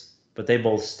areas, but they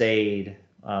both stayed.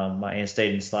 My aunt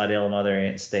stayed in Slidell, and my other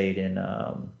aunt stayed in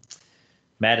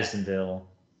Madisonville,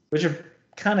 which are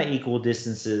kind of equal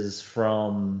distances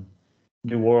from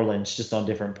New Orleans, just on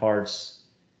different parts.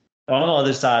 On the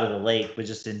other side of the lake, but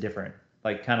just in different,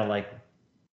 like kind of like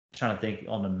trying to think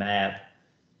on the map.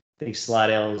 I think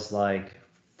Slidell's like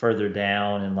further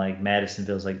down, and like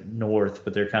Madisonville's like north,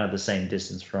 but they're kind of the same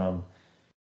distance from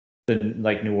the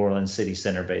like New Orleans city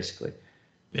center, basically.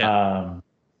 Yeah.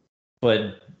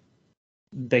 But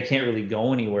they can't really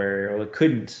go anywhere, or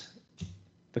couldn't,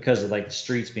 because of like the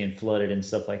streets being flooded and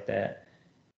stuff like that.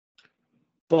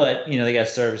 But they got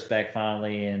service back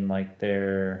finally, and like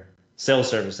their cell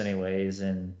service anyways,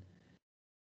 and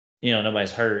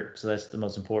nobody's hurt, so that's the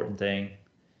most important thing.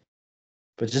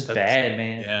 But just bad,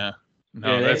 man. Yeah.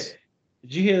 No, Yeah, that's.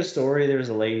 did you hear the story? There was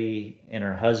a lady and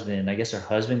her husband. I guess her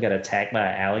husband got attacked by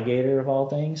an alligator of all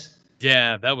things.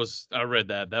 Yeah, I read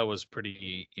that. That was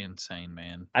pretty insane,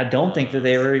 man. I don't think that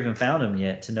they ever even found him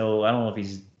yet to know. I don't know if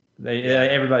he's. Yeah.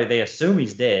 Everybody, they assume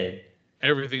he's dead.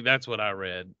 Everything. That's what I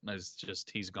read. Is just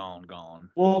he's gone.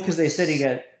 Well, because they said he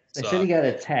got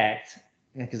attacked.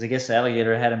 Because I guess the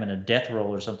alligator had him in a death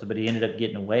roll or something, but he ended up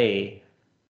getting away.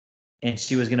 And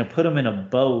she was gonna put him in a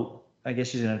boat. I guess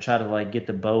she's gonna try to like get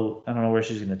the boat. I don't know where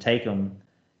she's gonna take him.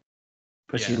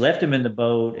 But she left him in the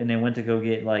boat and then went to go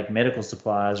get like medical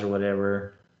supplies or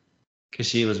whatever, because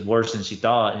she was worse than she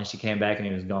thought, and she came back and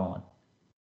he was gone.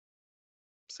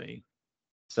 See.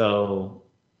 So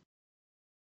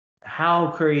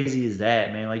how crazy is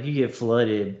that, man? Like, you get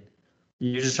flooded,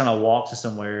 you're just trying to walk to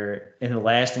somewhere, and the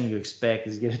last thing you expect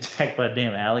is get attacked by a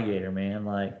damn alligator, man.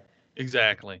 Like,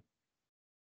 exactly.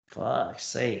 Fuck's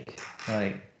sake.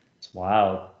 Like, it's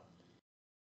wild.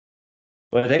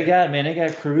 But they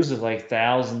got crews of like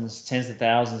thousands, tens of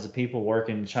thousands of people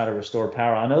working to try to restore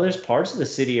power. I know there's parts of the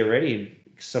city already,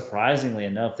 surprisingly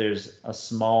enough, there's a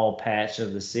small patch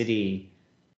of the city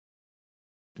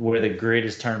where the grid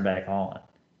is turned back on.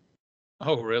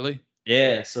 Oh, really?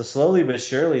 Yeah, so slowly but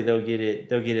surely they'll get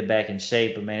it back in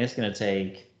shape, but man, it's gonna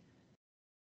take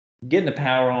getting the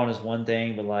power on is one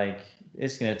thing, but like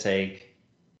it's gonna take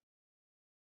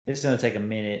a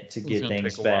minute to get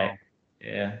things back.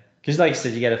 Yeah. Because like you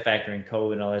said, you got to factor in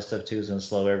COVID and all that stuff too. Is going to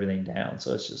slow everything down.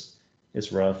 So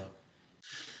it's rough.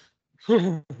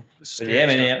 But yeah,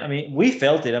 man. I mean, we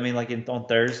felt it. I mean, like on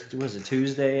Thursday, was it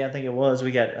Tuesday? I think it was.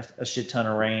 We got a shit ton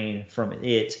of rain from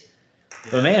it.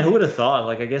 But man, who would have thought?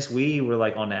 Like, I guess we were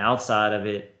like on the outside of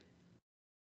it,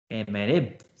 and man,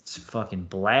 it's fucking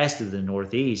blasted the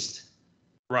Northeast.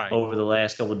 Right. Over the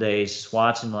last couple of days, just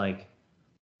watching like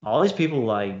all these people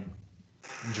like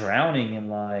drowning in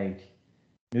like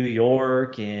New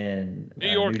York and New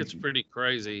York. It's pretty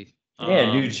crazy.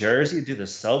 Yeah, New Jersey, dude, the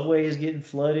subway is getting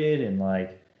flooded, and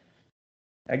like,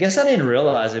 I guess I didn't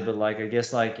realize it, but like, I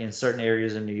guess like in certain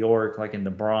areas in New York, like in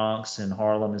the Bronx and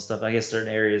Harlem and stuff, I guess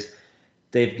certain areas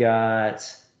they've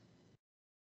got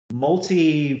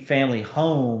multi-family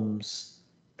homes,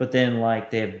 but then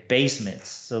like they have basements,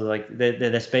 so like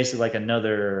that's basically like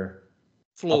another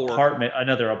apartment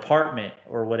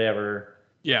or whatever.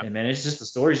 Yeah. And man, it's just the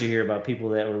stories you hear about people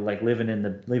that were like living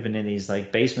in these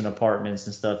like basement apartments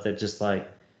and stuff that just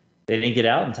like they didn't get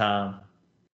out in time.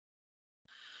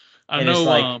 I know.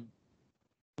 Like,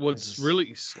 what's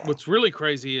really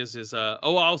crazy is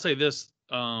I'll say this.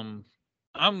 I'm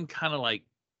kind of like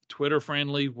Twitter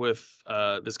friendly with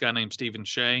this guy named Stephen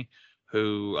Shea,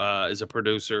 who is a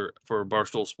producer for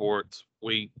Barstool Sports.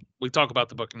 We talk about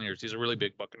the Buccaneers. He's a really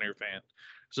big Buccaneer fan,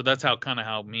 so that's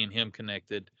how me and him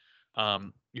connected.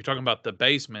 You're talking about the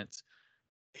basements.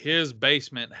 His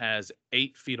basement has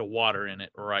 8 feet of water in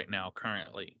it right now,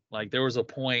 currently. Like, there was a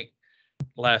point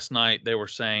last night they were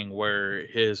saying where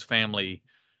his family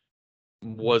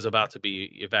was about to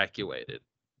be evacuated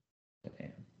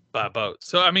by boat.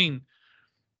 So, I mean,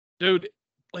 dude,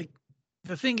 like,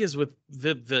 the thing is with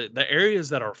the areas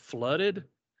that are flooded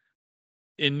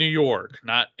in New York,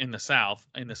 not in the South.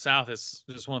 In the South, it's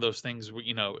just one of those things where,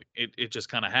 it just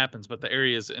kind of happens. But the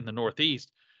areas in the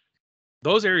Northeast,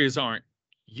 those areas aren't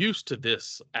used to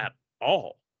this at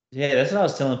all. Yeah, that's what I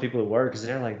was telling people at work, because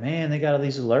they're like, man, they got all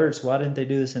these alerts. Why didn't they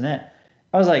do this and that?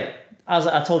 I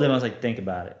told them, I was like, think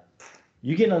about it.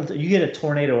 You get a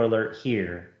tornado alert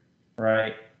here,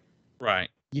 right? Right.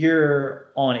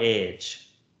 You're on edge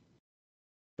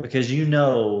because you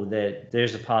know that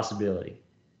there's a possibility,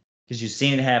 because you've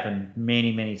seen it happen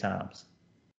many, many times.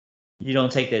 You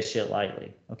don't take that shit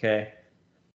lightly, okay?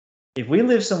 If we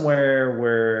live somewhere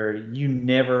where you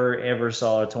never ever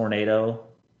saw a tornado,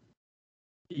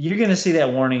 you're going to see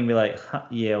that warning and be like, huh,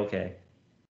 yeah, okay.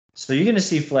 So you're going to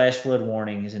see flash flood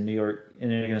warnings in New York, and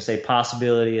they're going to say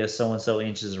possibility of so-and-so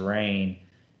inches of rain.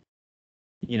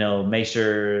 Make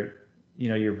sure,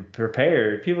 you're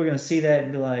prepared. People are going to see that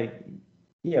and be like,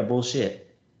 yeah,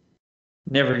 bullshit.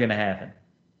 Never going to happen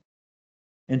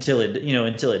until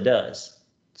it does.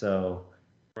 So.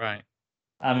 Right.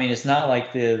 I mean, it's not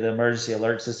like the emergency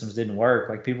alert systems didn't work.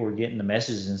 Like people were getting the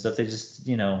messages and stuff. They just,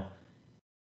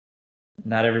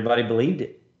 not everybody believed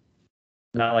it.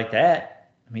 Not like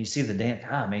that. I mean, you see the damn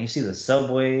God, man. You see the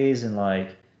subways and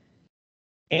like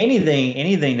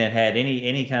anything that had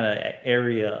any kind of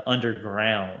area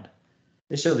underground.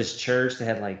 They showed this church that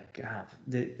had like God,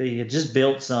 they had just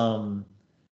built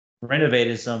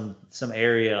renovated some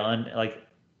area like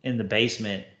in the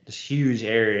basement, this huge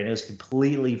area, and it was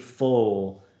completely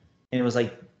full, and it was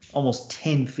like almost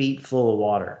 10 feet full of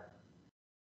water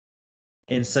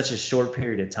in such a short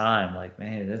period of time. Like,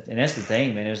 man, and that's the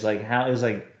thing, man. It was like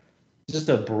just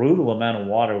a brutal amount of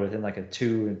water within like a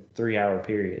 2 and 3 hour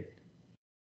period.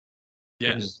 It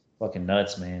Yeah. was fucking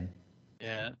nuts, man.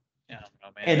 Yeah. Yeah. I don't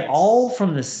know, man. And all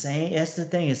from the same. That's the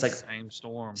thing. It's like same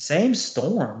storm. same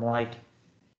storm. Like,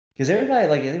 because everybody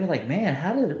like they were like, man,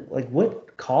 how did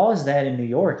what caused that in New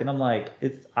York? And I'm like,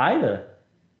 it's Ida.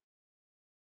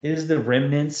 It is the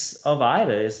remnants of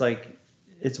Ida. It's like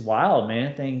it's wild,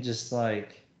 man. Thing just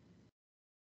like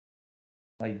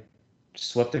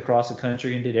swept across the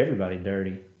country and did everybody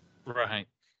dirty. Right.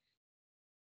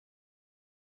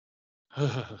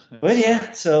 But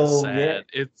yeah, so sad.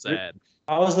 It's sad.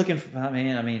 I was looking for,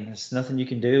 man. I mean, there's nothing you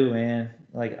can do, man.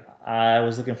 Like I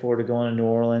was looking forward to going to New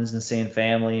Orleans and seeing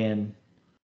family and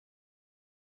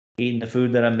eating the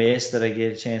food that I miss that I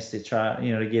get a chance to try,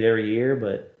 to get every year.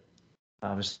 But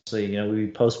obviously, we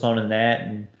postponing that,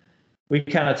 and we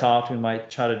kind of talked. We might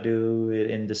try to do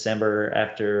it in December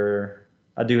after.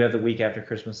 I do have the week after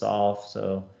Christmas off,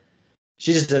 so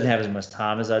she just doesn't have as much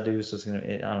time as I do. So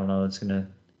I don't know. It's gonna.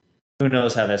 Who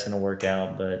knows how that's gonna work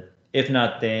out? But if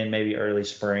not, then maybe early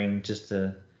spring, just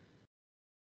to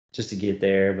get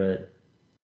there. But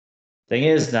thing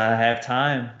is, now I have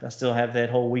time. I still have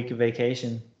that whole week of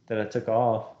vacation that I took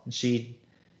off. And she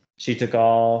took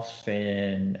off,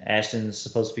 and Ashton's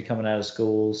supposed to be coming out of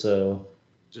school, so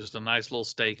Just a nice little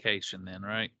staycation, then,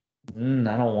 right?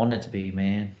 I don't want it to be,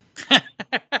 man.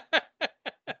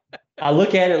 I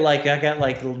look at it like I got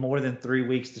like more than 3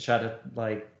 weeks to try to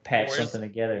like patch something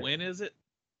together. When is it?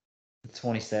 The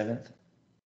 27th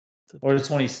or the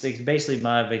 26th. Basically,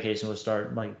 my vacation will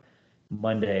start like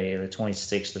Monday or the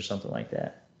 26th or something like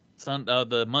that.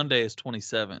 The Monday is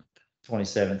 27th.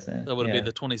 27th then. So would it be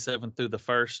the 27th through the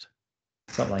 1st?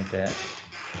 Something like that.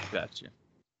 Gotcha.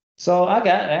 So I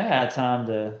got time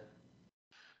to.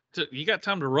 So you got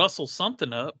time to rustle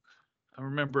something up.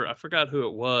 I forgot who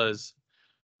it was.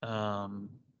 I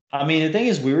mean, the thing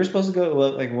is, we were supposed to go,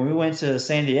 like when we went to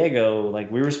San Diego,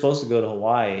 like we were supposed to go to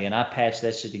Hawaii, and I patched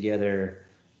that shit together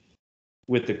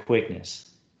with the quickness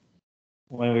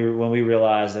when we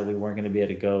realized that we weren't going to be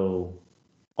able to go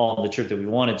on the trip that we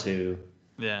wanted to.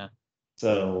 Yeah.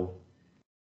 So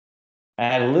I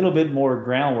had a little bit more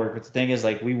groundwork, but the thing is,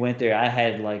 like we went there, I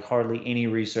had like hardly any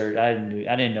research. I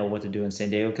didn't know what to do in San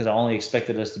Diego because I only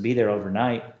expected us to be there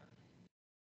overnight.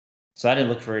 So I didn't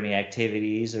look for any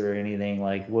activities or anything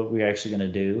like what we were actually going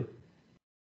to do.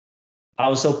 I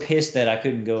was so pissed that I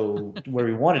couldn't go where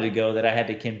we wanted to go that I had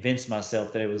to convince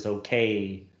myself that it was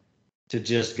okay to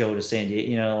just go to San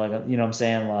Diego. Like what I'm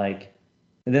saying, like.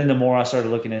 And then the more I started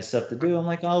looking at stuff to do, I'm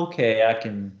like, oh, okay, I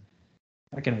can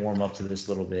warm up to this a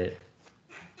little bit.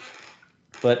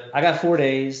 But I got 4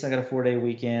 days. I got a 4-day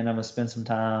weekend. I'm gonna spend some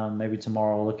time, maybe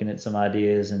tomorrow, looking at some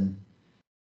ideas and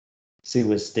see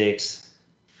what sticks.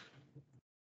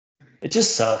 It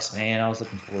just sucks, man. I was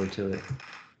looking forward to it.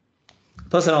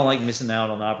 Plus, I don't like missing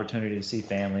out on the opportunity to see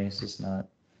family. It's just not.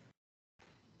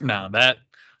 No, that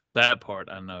part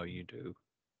I know you do.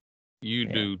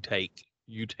 You take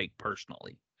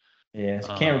personally. Yeah,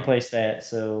 so can't replace that.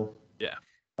 So yeah,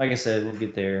 like I said, we'll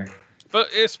get there.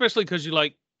 But especially because you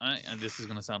like, and this is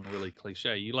gonna sound really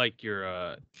cliche. You like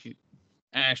your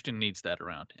Ashton needs that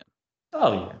around him.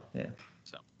 Oh yeah.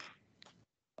 So,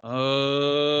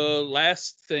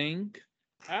 last thing,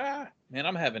 man,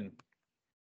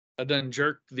 I done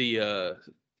jerked the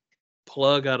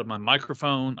plug out of my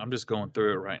microphone. I'm just going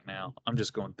through it right now. I'm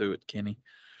just going through it, Kenny.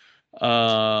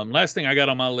 Last thing I got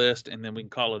on my list, and then we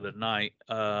can call it a night.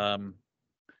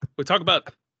 We talk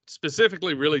about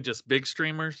specifically really just big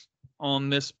streamers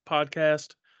on this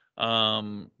podcast.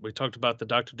 We talked about the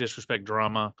Dr. Disrespect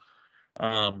drama.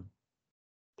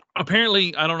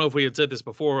 Apparently, I don't know if we had said this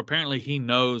before. Apparently, he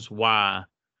knows why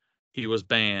he was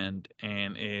banned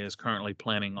and is currently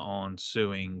planning on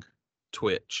suing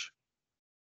Twitch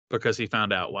because he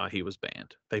found out why he was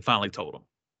banned. They finally told him.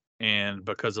 And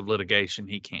because of litigation,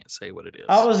 he can't say what it is.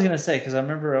 I was going to say, because I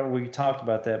remember we talked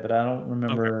about that, but I don't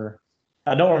remember.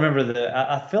 Okay. I don't remember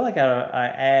I feel like I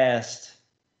asked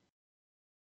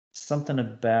something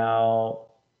about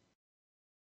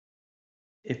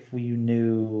if you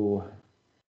knew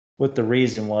what the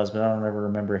reason was, but I don't ever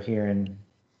remember hearing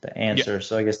the answer.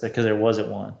 So I guess because there wasn't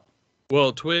one.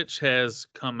 Well, Twitch has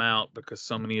come out because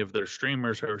so many of their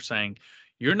streamers are saying,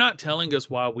 you're not telling us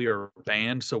why we are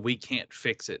banned, so we can't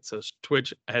fix it. So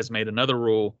Twitch has made another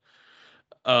rule.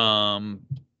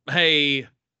 Hey,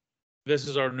 this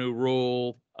is our new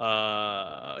rule.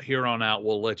 Here on out,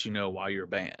 we'll let you know why you're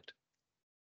banned.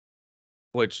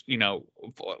 Which,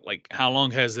 like, how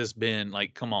long has this been?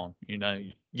 Like, come on,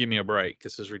 give me a break.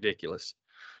 This is ridiculous.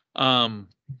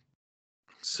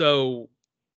 So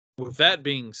with that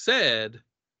being said,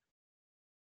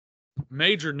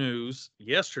 major news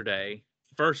yesterday,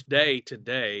 first day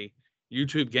today,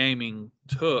 YouTube Gaming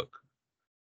took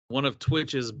one of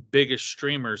Twitch's biggest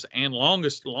streamers and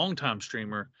longtime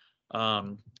streamer,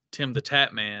 Tim the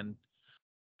Tatman.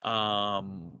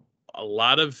 A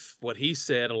lot of what he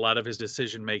said, a lot of his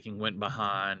decision making went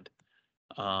behind.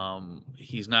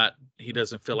 He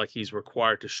doesn't feel like he's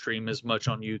required to stream as much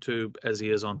on YouTube as he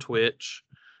is on Twitch.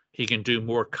 He can do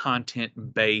more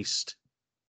content based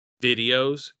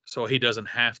videos, so he doesn't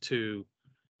have to,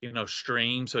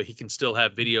 stream. So he can still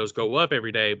have videos go up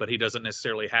every day, but he doesn't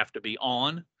necessarily have to be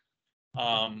on.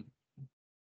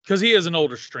 Because he is an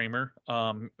older streamer,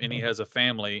 and he has a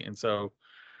family, and so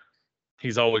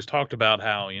he's always talked about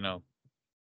how,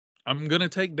 I'm going to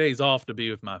take days off to be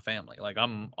with my family. Like,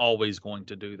 I'm always going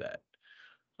to do that.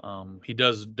 He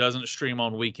doesn't stream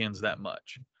on weekends that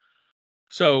much.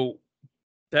 So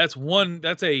that's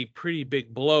a pretty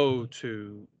big blow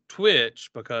to Twitch,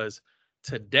 because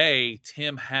today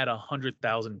Tim had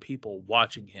 100,000 people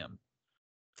watching him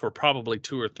for probably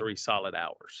 2 or 3 solid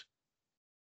hours.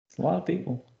 It's a lot of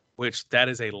people. Which that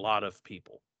is a lot of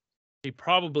people. He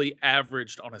probably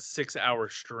averaged on a 6-hour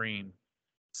stream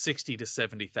 60 to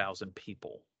 70,000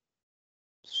 people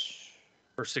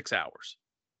for 6 hours.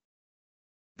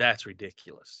 That's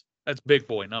ridiculous. That's big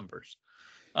boy numbers.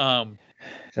 So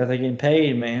they're getting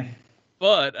paid, man.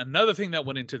 But another thing that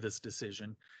went into this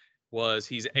decision was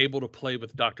he's able to play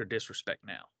with Dr. Disrespect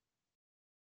now.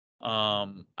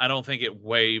 I don't think it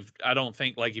waived. I don't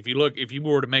think, like, if you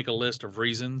were to make a list of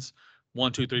reasons,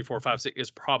 1, 2, 3, 4, 5, 6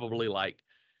 is probably like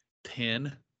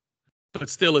 10, but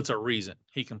still it's a reason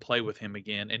he can play with him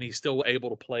again, and he's still able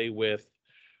to play with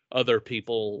other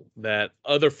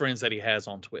friends that he has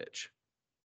on Twitch.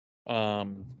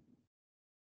 So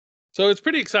it's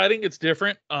pretty exciting. It's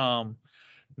different.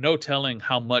 No telling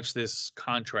how much this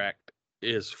contract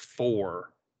is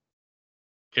for.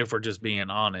 If we're just being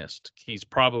honest, he's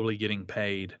probably getting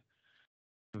paid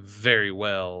very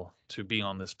well to be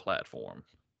on this platform.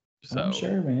 So I'm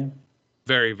sure, man.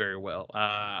 Very, very well.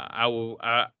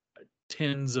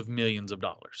 Tens of millions of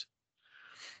dollars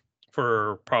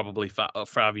for probably a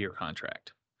 5-year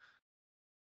contract.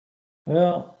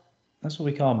 Well, that's what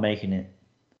we call making it.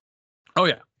 Oh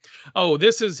yeah. Oh,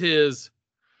 this is his.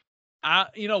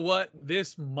 You know what?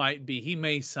 This might be. He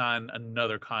may sign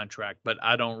another contract, but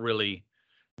I don't really.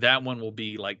 That one will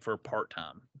be like for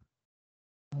part-time.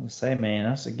 I would say, man,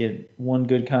 that's to get one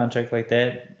good contract like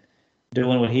that,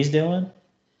 doing what he's doing.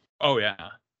 Oh yeah.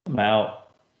 I'm out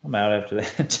after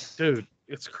that. Dude,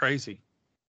 it's crazy.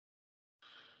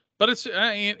 But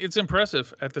it's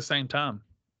impressive at the same time.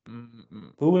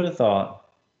 Who would have thought?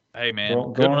 Hey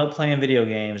man, growing up playing video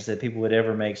games, that people would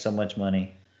ever make so much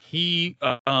money. He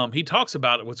talks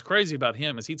about it. What's crazy about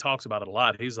him is he talks about it a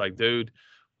lot. He's like, dude,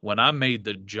 when I made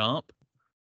the jump,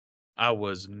 I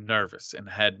was nervous and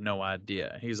had no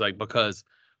idea. He's like, because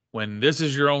when this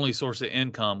is your only source of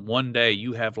income, one day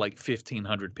you have like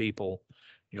 1,500 people.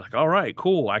 You're like, all right,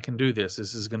 cool, I can do this.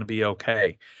 This is going to be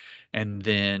okay. And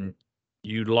then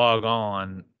you log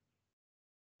on,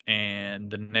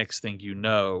 and the next thing you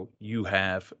know, you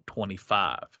have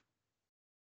 25.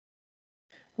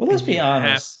 Well, let's be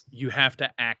honest. You have to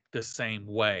act the same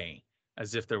way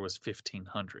as if there was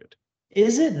 1,500.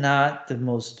 Is it not the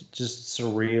most just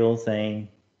surreal thing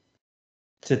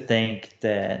to think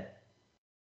that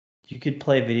you could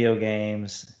play video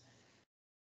games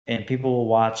and people will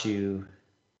watch you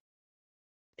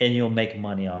and you'll make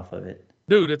money off of it?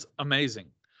 Dude, it's amazing.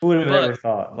 Who would have ever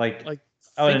thought? Like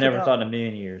I would have never thought in a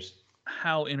million years.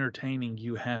 How entertaining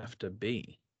you have to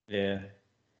be. Yeah.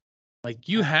 Like,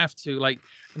 you have to, like,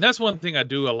 and that's one thing I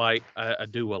do like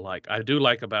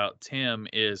about Tim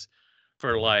is,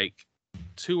 for like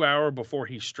 2 hours before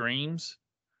he streams,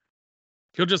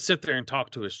 he'll just sit there and talk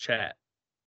to his chat.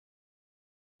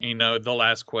 They'll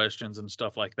ask questions and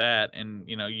stuff like that. And,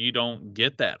 you don't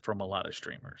get that from a lot of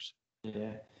streamers.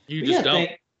 Yeah. You just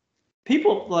don't.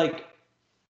 People, like,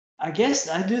 I guess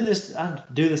I do this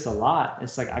a lot.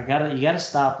 It's like you gotta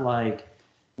stop, like,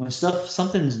 when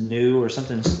something's new or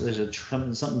something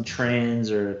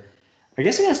trends, or I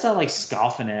guess I gotta stop like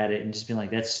scoffing at it and just being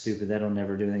like, that's stupid. That'll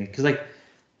never do anything. Because like,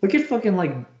 look at fucking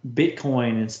like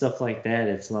Bitcoin and stuff like that.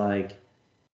 It's like,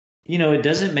 it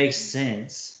doesn't make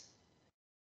sense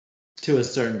to a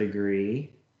certain degree,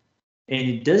 and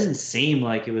it doesn't seem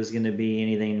like it was going to be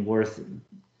anything worth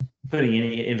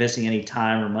investing any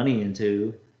time or money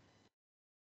into.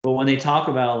 But when they talk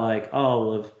about like,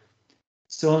 oh, if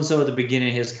so and so at the beginning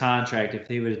of his contract, if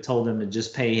they would have told them to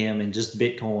just pay him in just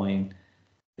Bitcoin,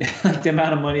 like the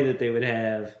amount of money that they would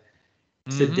have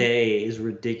today is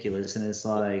ridiculous. And it's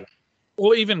like,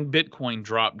 well, even Bitcoin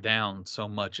dropped down so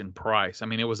much in price. I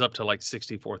mean, it was up to like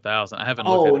 64,000. I haven't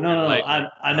looked at it no. lately.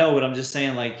 I know, but I'm just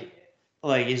saying, like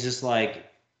it's just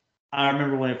like, I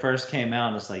remember when it first came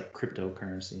out, it's like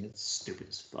cryptocurrency. It's stupid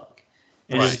as fuck.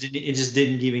 It just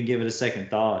didn't even give it a second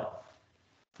thought.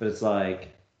 But it's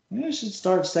like, I should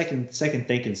start second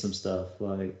thinking some stuff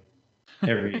like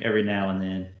every now and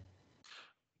then.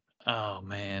 Oh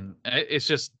man, it's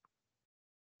just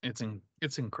it's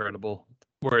incredible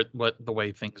what the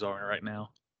way things are right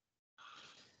now.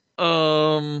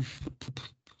 I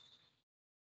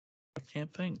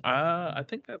can't think. I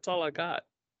think that's all I got.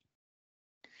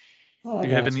 Do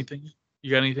you have anything?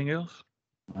 You got anything else?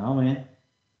 Oh man,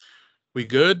 we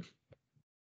good?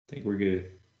 I think we're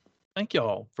good. Thank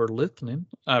y'all for listening.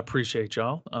 I appreciate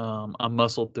y'all. I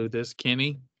muscled through this.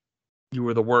 Kenny, you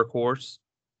were the workhorse.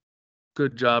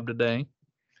 Good job today.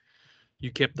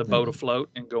 You kept the boat afloat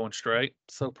and going straight.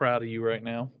 So proud of you right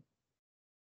now.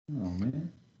 Oh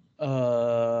man.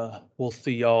 We'll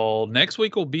see y'all next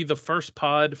week. Will be the first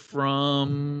pod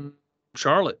from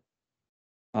Charlotte.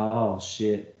 Oh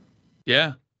shit.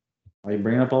 Yeah. Why you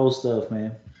bringing up old stuff,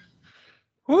 man?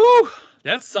 Woo!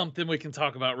 That's something we can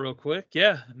talk about real quick.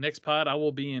 Yeah, next pod I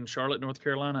will be in Charlotte, North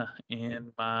Carolina,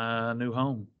 in my new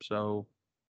home. So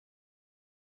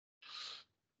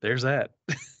there's that.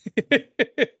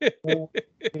 Well,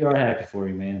 we are happy for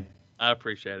you, man. I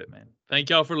appreciate it, man.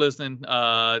 Thank y'all for listening.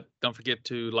 Don't forget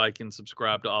to like and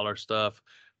subscribe to all our stuff.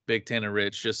 Big Ten and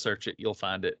Rich, just search it, you'll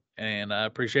find it. And I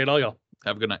appreciate all y'all.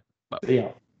 Have a good night. Bye. See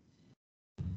y'all.